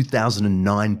Kreeft's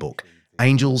 2009 book,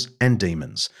 Angels and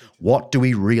Demons. What do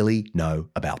we really know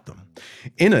about them?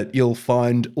 In it, you'll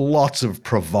find lots of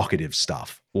provocative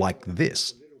stuff like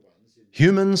this.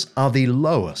 Humans are the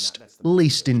lowest,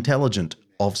 least intelligent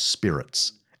of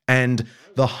spirits, and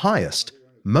the highest,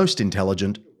 most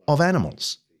intelligent of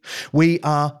animals. We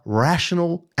are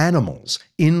rational animals,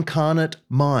 incarnate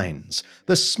minds,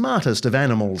 the smartest of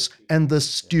animals and the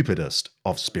stupidest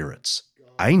of spirits.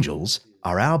 Angels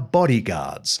are our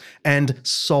bodyguards and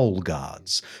soul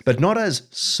guards, but not as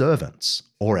servants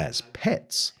or as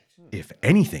pets. If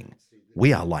anything,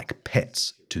 we are like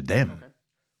pets to them.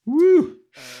 Woo!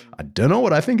 I don't know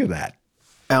what I think of that.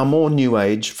 Our more New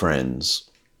Age friends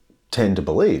tend to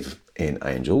believe in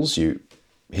angels. You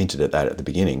hinted at that at the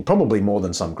beginning, probably more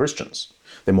than some Christians.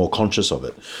 They're more conscious of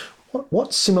it.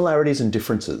 What similarities and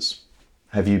differences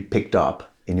have you picked up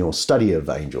in your study of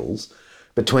angels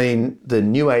between the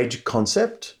New Age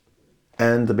concept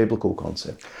and the biblical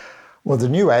concept? Well, the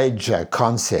New Age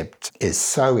concept is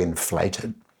so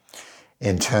inflated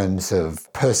in terms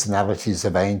of personalities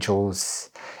of angels,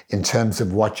 in terms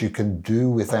of what you can do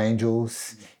with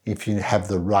angels if you have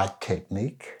the right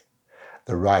technique,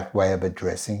 the right way of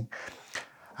addressing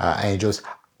angels,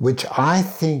 which I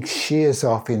think shears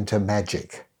off into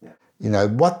magic. You know,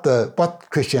 what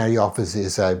Christianity offers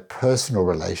is a personal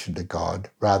relation to God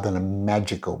rather than a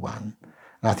magical one.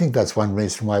 And I think that's one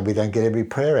reason why we don't get every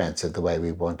prayer answered the way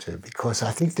we want to, because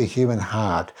I think the human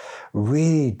heart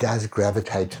really does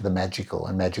gravitate to the magical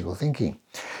and magical thinking.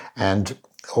 And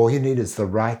all you need is the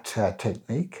right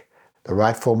technique, the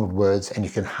right form of words, and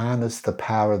you can harness the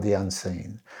power of the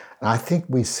unseen. And I think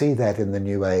we see that in the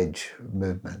New Age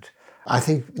movement. I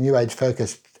think New Age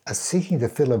focus are seeking to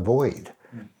fill a void,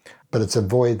 but it's a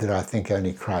void that I think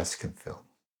only Christ can fill.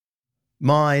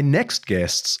 My next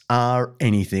guests are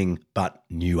anything but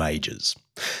New Agers.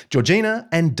 Georgina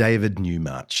and David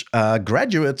Newmarch are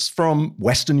graduates from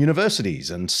Western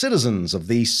universities and citizens of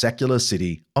the secular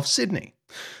city of Sydney.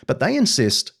 But they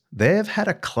insist they've had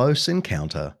a close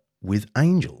encounter with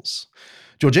angels.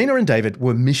 Georgina and David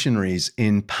were missionaries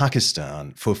in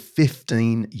Pakistan for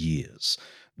 15 years.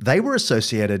 They were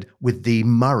associated with the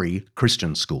Murray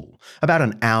Christian School, about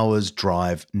an hour's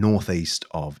drive northeast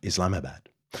of Islamabad.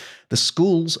 The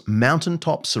school's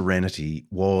mountaintop serenity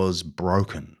was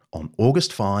broken on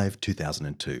August 5,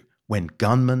 2002, when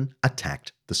gunmen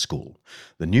attacked the school.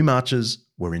 The Newmarchers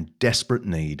were in desperate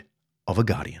need of a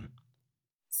guardian.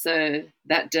 So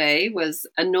that day was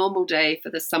a normal day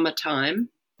for the summertime.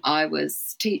 I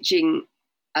was teaching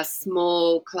a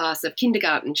small class of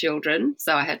kindergarten children.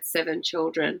 So I had 7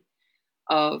 children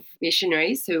of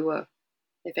missionaries their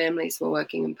families were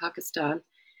working in Pakistan.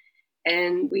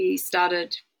 And we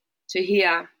started to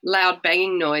hear loud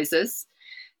banging noises.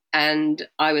 And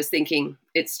I was thinking,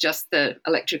 it's just the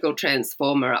electrical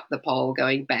transformer up the pole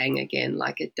going bang again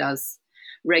like it does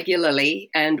regularly.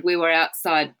 And we were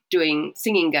outside doing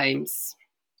singing games,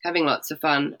 having lots of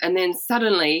fun. And then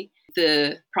suddenly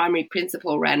the primary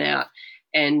principal ran out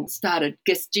and started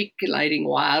gesticulating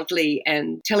wildly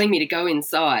and telling me to go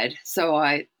inside. So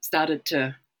I started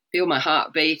to feel my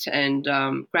heart beat and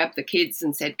grabbed the kids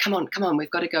and said, come on,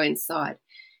 we've got to go inside.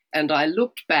 And I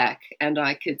looked back and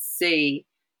I could see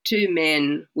 2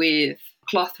 men with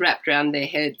cloth wrapped around their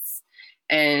heads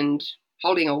and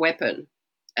holding a weapon,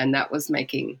 and that was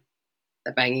making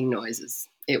the banging noises.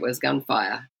 It was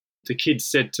gunfire. The kids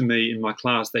said to me in my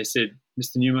class, they said,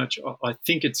 Mr. Newmarch, I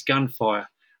think it's gunfire.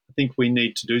 I think we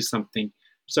need to do something.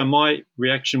 So my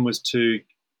reaction was to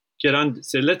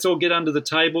say, let's all get under the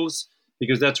tables,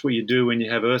 because that's what you do when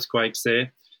you have earthquakes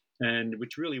there, and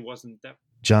which really wasn't that.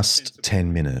 Just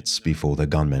 10 minutes before the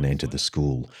gunmen entered the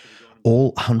school,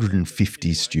 All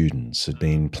 150 students had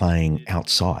been playing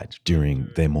outside during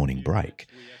their morning break.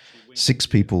 6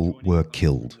 people were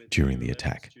killed during the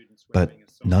attack, but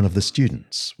none of the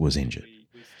students was injured.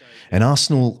 An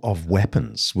arsenal of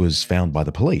weapons was found by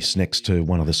the police next to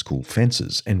one of the school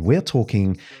fences, and we're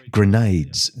talking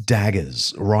grenades,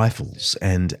 daggers, rifles,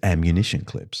 and ammunition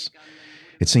clips.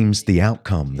 It seems the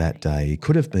outcome that day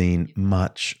could have been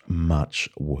much, much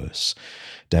worse.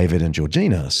 David and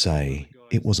Georgina say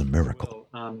it was a miracle.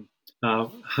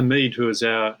 Hamid, who was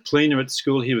our cleaner at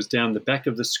school, he was down the back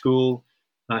of the school.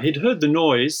 He'd heard the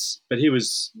noise, but he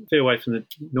was a fair way from the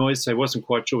noise, so he wasn't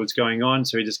quite sure what was going on.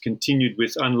 So he just continued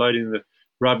with unloading the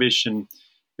rubbish. And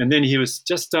then he was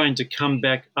just starting to come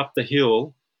back up the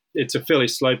hill. It's a fairly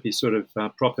slopey sort of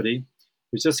property.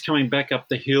 He was just coming back up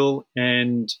the hill,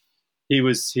 and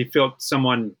he felt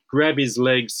someone grab his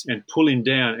legs and pull him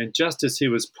down. And just as he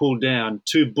was pulled down,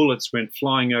 2 bullets went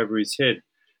flying over his head.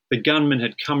 The gunman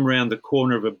had come round the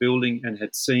corner of a building and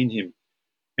had seen him.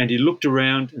 And he looked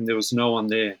around and there was no one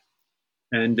there.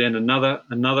 And then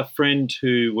another friend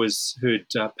who'd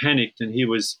panicked, and he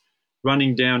was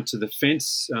running down to the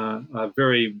fence, a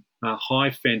very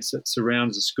high fence that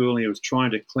surrounds the school. And he was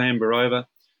trying to clamber over,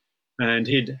 and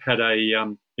he'd had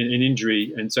an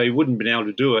injury, and so he wouldn't have been able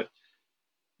to do it.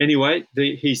 Anyway,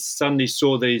 he suddenly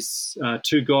saw these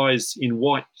 2 guys in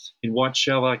white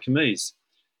shalvar kameez,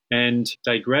 and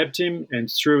they grabbed him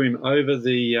and threw him over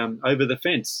the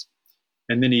fence.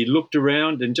 And then he looked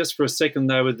around, and just for a second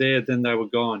they were there, then they were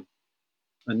gone.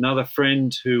 Another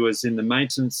friend who was in the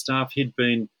maintenance staff, he'd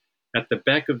been at the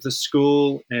back of the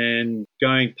school and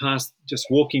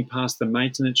walking past the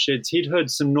maintenance sheds. He'd heard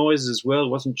some noise as well,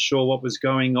 wasn't sure what was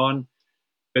going on.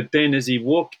 But then as he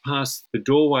walked past the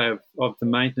doorway of the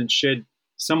maintenance shed,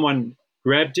 someone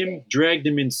grabbed him, dragged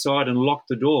him inside and locked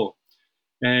the door.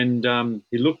 And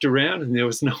he looked around and there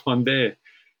was no one there.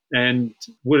 And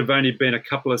would have only been a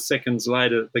couple of seconds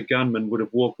later, the gunman would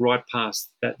have walked right past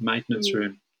that maintenance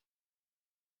room.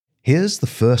 Here's the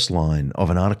first line of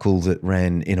an article that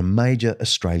ran in a major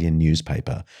Australian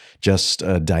newspaper just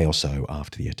a day or so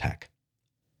after the attack.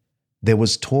 There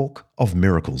was talk of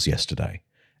miracles yesterday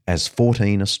as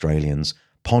 14 Australians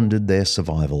pondered their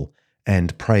survival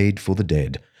and prayed for the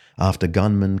dead after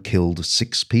gunmen killed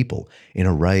 6 people in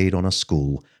a raid on a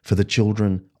school for the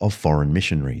children of foreign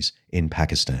missionaries in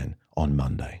Pakistan on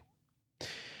Monday.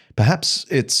 Perhaps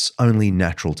it's only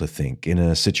natural to think, in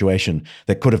a situation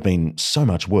that could have been so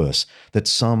much worse, that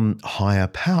some higher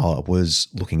power was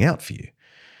looking out for you.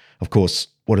 Of course,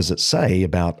 what does it say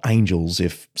about angels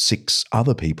if 6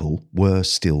 other people were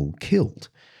still killed?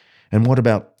 And what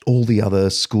about all the other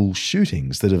school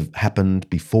shootings that have happened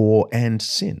before and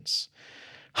since?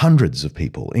 Hundreds of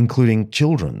people, including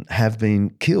children, have been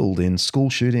killed in school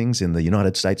shootings in the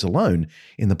United States alone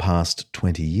in the past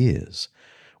 20 years.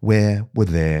 Where were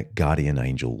their guardian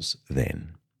angels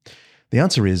then? The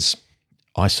answer is,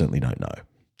 I certainly don't know.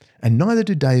 And neither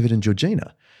do David and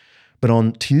Georgina. But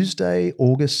on Tuesday,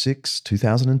 August 6,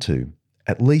 2002,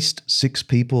 at least 6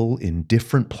 people in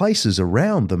different places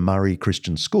around the Murray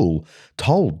Christian School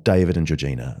told David and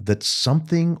Georgina that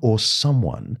something or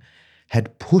someone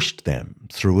had pushed them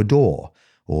through a door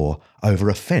or over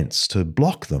a fence to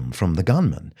block them from the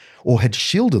gunman, or had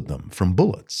shielded them from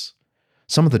bullets.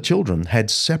 Some of the children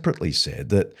had separately said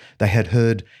that they had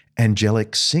heard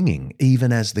angelic singing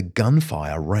even as the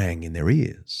gunfire rang in their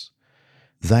ears.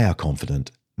 They are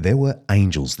confident there were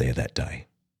angels there that day.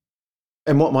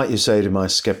 And what might you say to my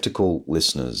sceptical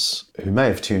listeners who may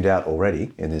have tuned out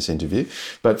already in this interview,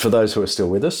 but for those who are still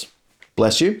with us,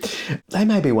 bless you, they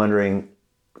may be wondering,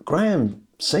 Graham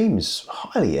seems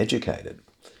highly educated.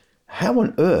 How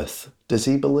on earth does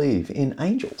he believe in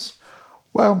angels?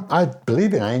 Well, I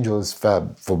believe in angels for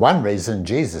one reason,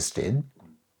 Jesus did,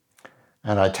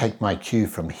 and I take my cue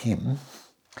from him.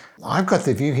 I've got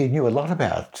the view he knew a lot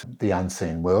about the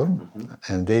unseen world, and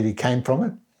indeed he came from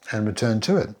it and returned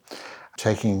to it,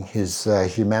 taking his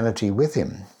humanity with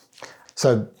him.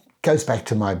 So it goes back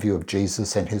to my view of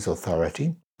Jesus and his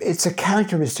authority. It's a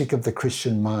characteristic of the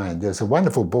Christian mind. There's a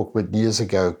wonderful book written years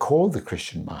ago called The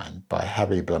Christian Mind by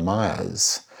Harry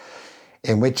Blamires,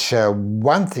 in which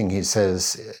one thing he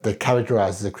says that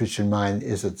characterizes the Christian mind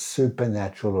is its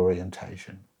supernatural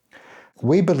orientation.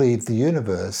 We believe the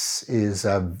universe is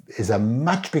a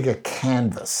much bigger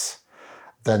canvas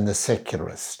than the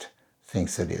secularist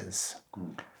thinks it is,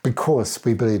 because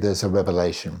we believe there's a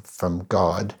revelation from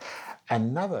God.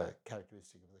 Another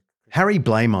characteristic of the Harry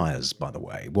Blamires, by the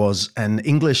way, was an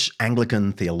English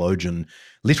Anglican theologian,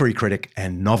 literary critic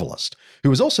and novelist who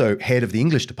was also head of the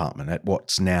English department at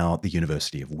what's now the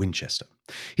University of Winchester.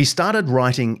 He started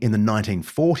writing in the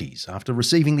 1940s after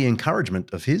receiving the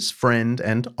encouragement of his friend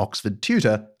and Oxford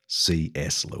tutor,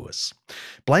 C.S. Lewis.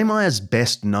 Blamires'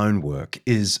 best-known work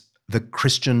is The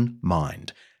Christian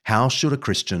Mind: How Should a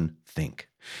Christian Think?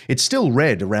 It's still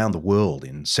read around the world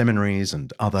in seminaries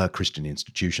and other Christian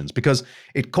institutions because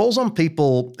it calls on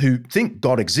people who think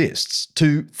God exists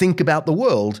to think about the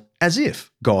world as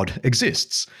if God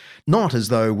exists, not as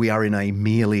though we are in a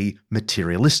merely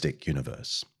materialistic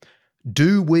universe.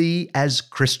 Do we as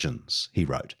Christians, he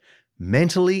wrote,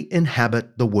 mentally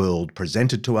inhabit the world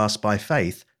presented to us by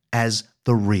faith as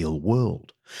the real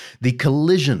world? The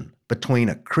collision between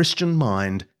a Christian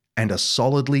mind and a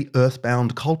solidly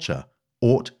earthbound culture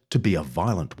ought to be a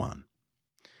violent one.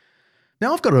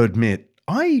 Now, I've got to admit,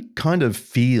 I kind of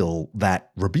feel that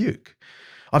rebuke.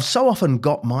 I've so often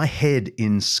got my head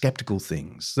in skeptical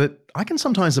things that I can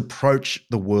sometimes approach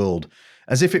the world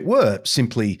as if it were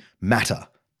simply matter,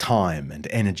 time, and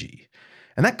energy.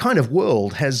 And that kind of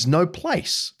world has no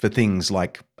place for things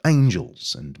like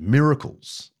angels and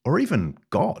miracles, or even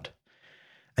God.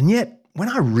 And yet, when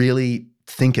I really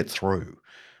think it through,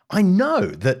 I know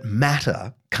that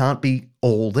matter can't be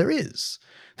all there is.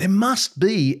 There must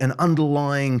be an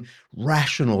underlying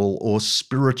rational or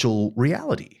spiritual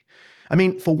reality. I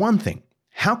mean, for one thing,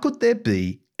 how could there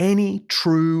be any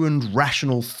true and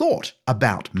rational thought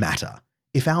about matter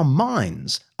if our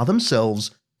minds are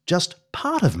themselves just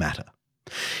part of matter?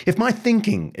 If my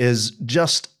thinking is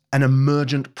just an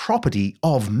emergent property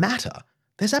of matter,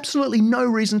 there's absolutely no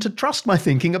reason to trust my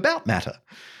thinking about matter.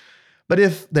 But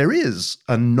if there is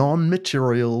a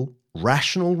non-material,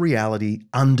 rational reality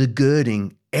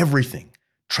undergirding everything,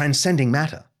 transcending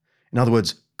matter, in other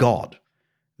words, God,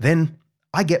 then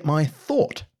I get my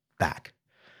thought back.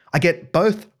 I get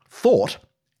both thought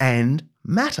and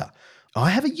matter.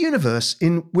 I have a universe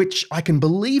in which I can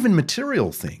believe in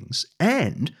material things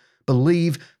and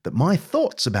believe that my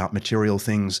thoughts about material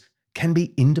things can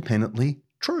be independently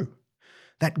true.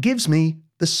 That gives me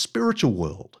the spiritual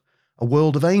world, a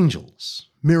world of angels,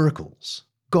 miracles,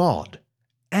 God,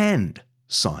 and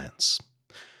science.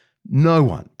 No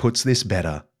one puts this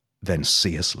better than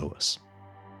C.S. Lewis.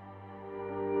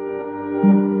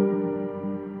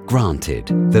 Granted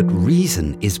that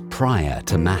reason is prior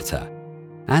to matter,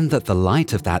 and that the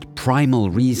light of that primal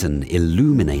reason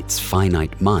illuminates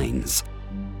finite minds,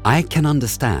 I can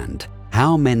understand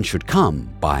how men should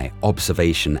come, by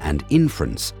observation and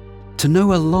inference, to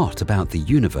know a lot about the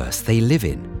universe they live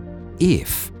in.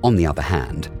 If, on the other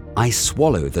hand, I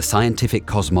swallow the scientific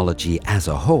cosmology as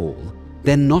a whole,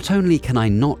 then not only can I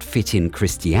not fit in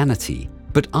Christianity,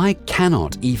 but I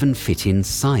cannot even fit in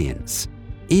science.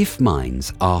 If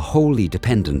minds are wholly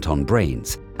dependent on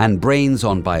brains, and brains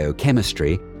on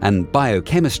biochemistry, and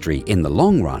biochemistry in the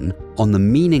long run on the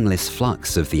meaningless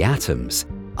flux of the atoms,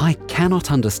 I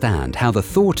cannot understand how the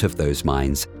thought of those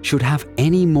minds should have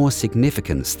any more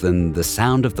significance than the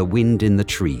sound of the wind in the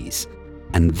trees.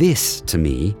 And this, to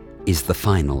me, is the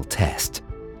final test.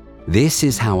 This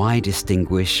is how I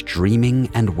distinguish dreaming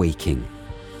and waking.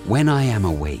 When I am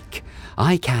awake,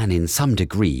 I can, in some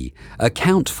degree,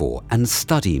 account for and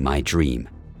study my dream.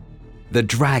 The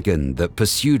dragon that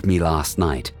pursued me last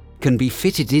night can be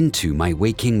fitted into my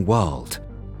waking world.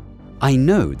 I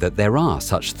know that there are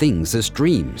such things as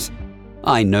dreams.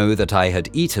 I know that I had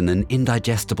eaten an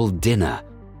indigestible dinner.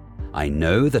 I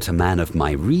know that a man of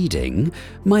my reading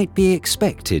might be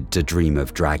expected to dream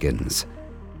of dragons.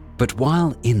 But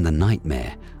while in the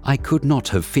nightmare, I could not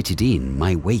have fitted in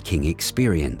my waking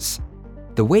experience.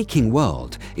 The waking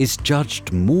world is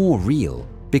judged more real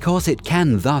because it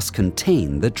can thus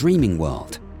contain the dreaming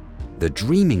world. The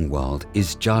dreaming world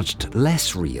is judged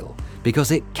less real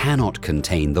because it cannot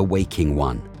contain the waking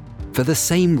one. For the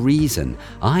same reason,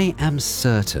 I am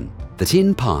certain that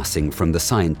in passing from the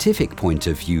scientific point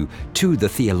of view to the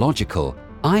theological,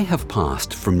 I have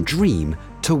passed from dream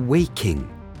to waking.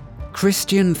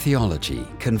 Christian theology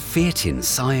can fit in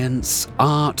science,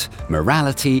 art,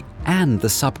 morality, and the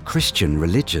sub-Christian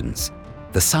religions.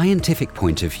 The scientific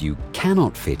point of view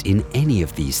cannot fit in any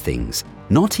of these things,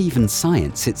 not even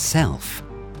science itself.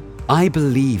 I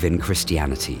believe in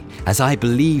Christianity as I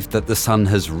believe that the sun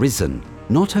has risen,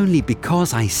 not only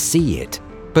because I see it,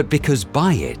 but because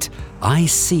by it, I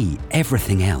see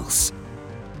everything else.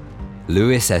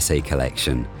 Lewis Essay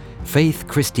Collection, Faith,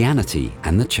 Christianity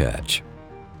and the Church.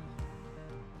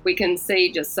 We can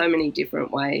see just so many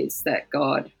different ways that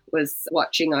God was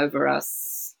watching over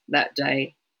us that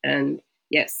day. And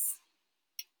yes,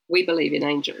 we believe in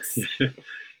angels.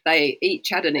 They each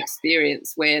had an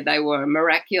experience where they were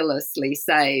miraculously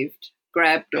saved,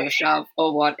 grabbed or shoved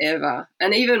or whatever.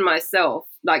 And even myself,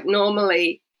 like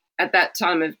normally at that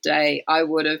time of day, I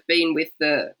would have been with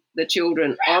the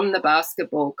children on the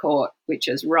basketball court, which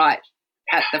is right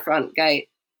at the front gate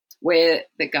where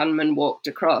the gunman walked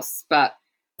across. But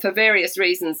for various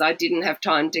reasons, I didn't have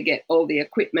time to get all the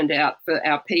equipment out for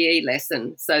our PE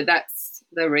lesson. So that's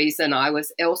the reason I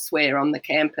was elsewhere on the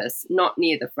campus, not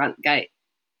near the front gate.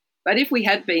 But if we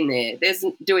had been there,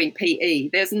 doing PE,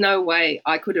 there's no way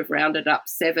I could have rounded up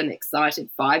 7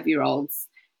 excited 5-year-olds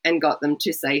and got them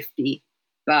to safety.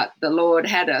 But the Lord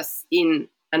had us in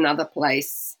another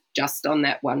place just on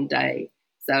that one day.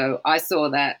 So I saw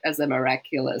that as a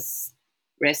miraculous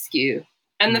rescue.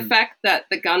 And the fact that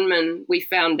the gunman, we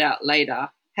found out later,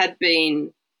 had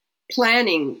been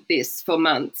planning this for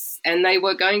months, and they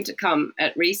were going to come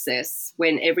at recess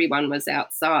when everyone was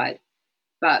outside.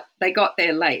 But they got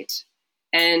there late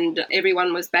and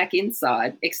everyone was back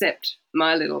inside except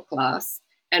my little class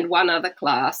and one other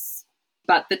class.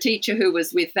 But the teacher who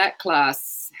was with that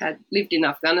class had lived in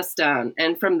Afghanistan,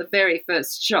 and from the very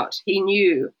first shot, he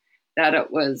knew that it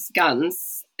was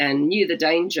guns and knew the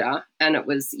danger, and it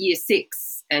was year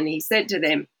 6. And he said to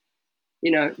them,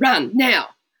 run now.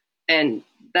 And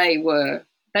they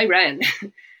ran.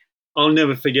 I'll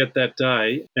never forget that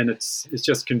day, and it's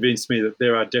just convinced me that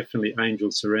there are definitely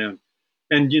angels around.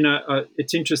 And,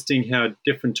 it's interesting how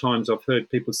different times I've heard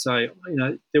people say,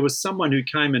 there was someone who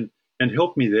came and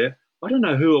helped me there. I don't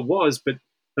know who it was, and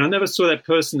I never saw that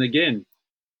person again.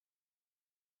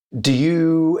 Do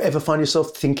you ever find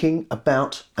yourself thinking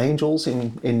about angels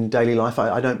in daily life?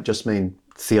 I don't just mean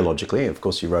theologically. Of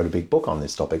course, you wrote a big book on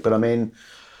this topic, but I mean,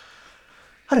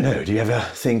 I don't know, do you ever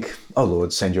think, oh,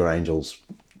 Lord, send your angels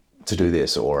to do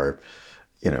this? Or,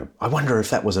 I wonder if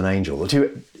that was an angel. Or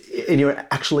in your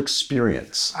actual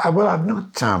experience? Well, I've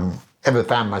not ever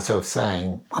found myself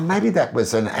saying, well, maybe that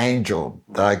was an angel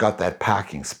that I got that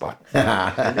parking spot. But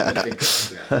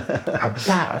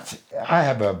I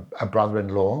have a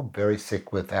brother-in-law, very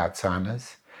sick with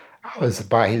Alzheimer's. I was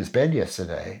by his bed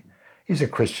yesterday. He's a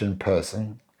Christian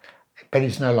person, but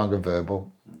he's no longer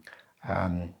verbal,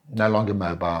 no longer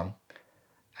mobile.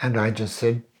 And I just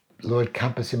said, Lord,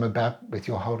 compass him about with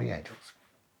your holy angels.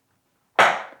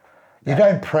 You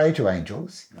don't pray to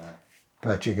angels,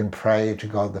 but you can pray to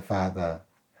God the Father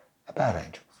about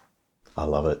angels. I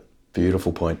love it.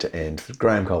 Beautiful point to end.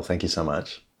 Graham Cole, thank you so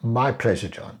much. My pleasure,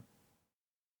 John.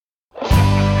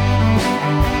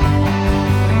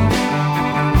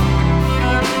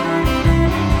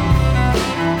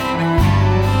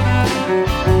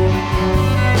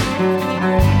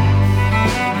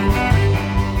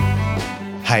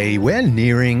 Hey, we're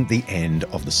nearing the end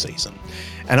of the season,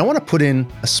 and I want to put in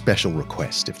a special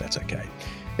request, if that's okay.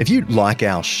 If you like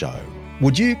our show,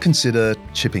 would you consider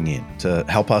chipping in to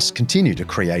help us continue to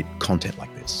create content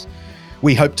like this?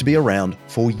 We hope to be around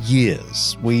for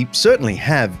years. We certainly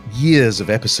have years of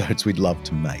episodes we'd love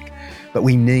to make, but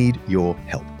we need your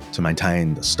help to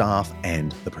maintain the staff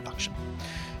and the production.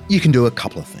 You can do a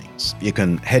couple of things. You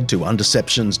can head to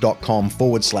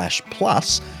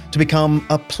undeceptions.com/plus to become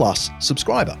a Plus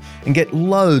subscriber and get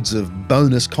loads of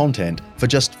bonus content for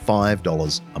just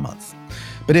 $5 a month.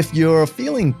 But if you're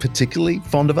feeling particularly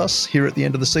fond of us here at the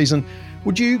end of the season,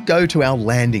 would you go to our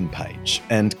landing page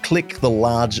and click the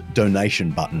large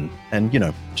donation button and,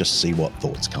 just see what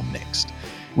thoughts come next?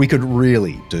 We could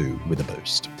really do with a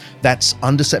boost. That's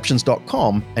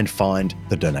undeceptions.com and find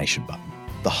the donation button.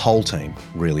 The whole team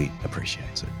really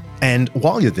appreciates it. And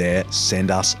while you're there,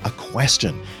 send us a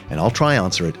question and I'll try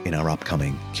answer it in our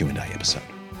upcoming Q&A episode.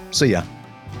 See ya.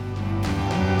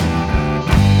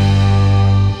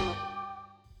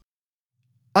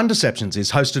 Undeceptions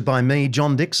is hosted by me,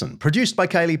 John Dixon, produced by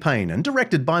Kaylee Payne and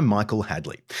directed by Michael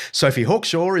Hadley. Sophie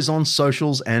Hawkshaw is on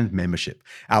socials and membership.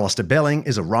 Alistair Belling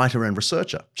is a writer and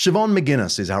researcher. Siobhan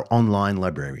McGuinness is our online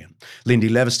librarian. Lindy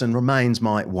Leviston remains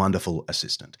my wonderful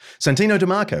assistant. Santino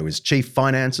DeMarco is Chief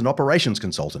Finance and Operations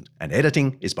Consultant, and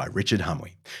editing is by Richard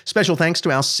Humwey. Special thanks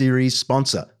to our series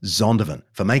sponsor, Zondervan,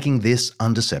 for making this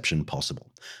Undeception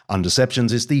possible.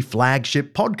 Undeceptions is the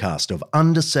flagship podcast of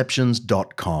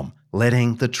undeceptions.com.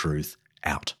 Letting the truth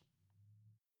out.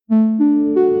 An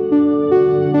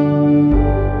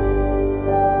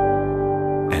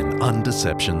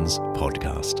Undeceptions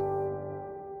podcast.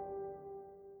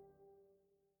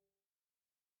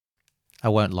 I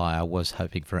won't lie, I was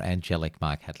hoping for angelic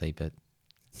Mark Hadley, but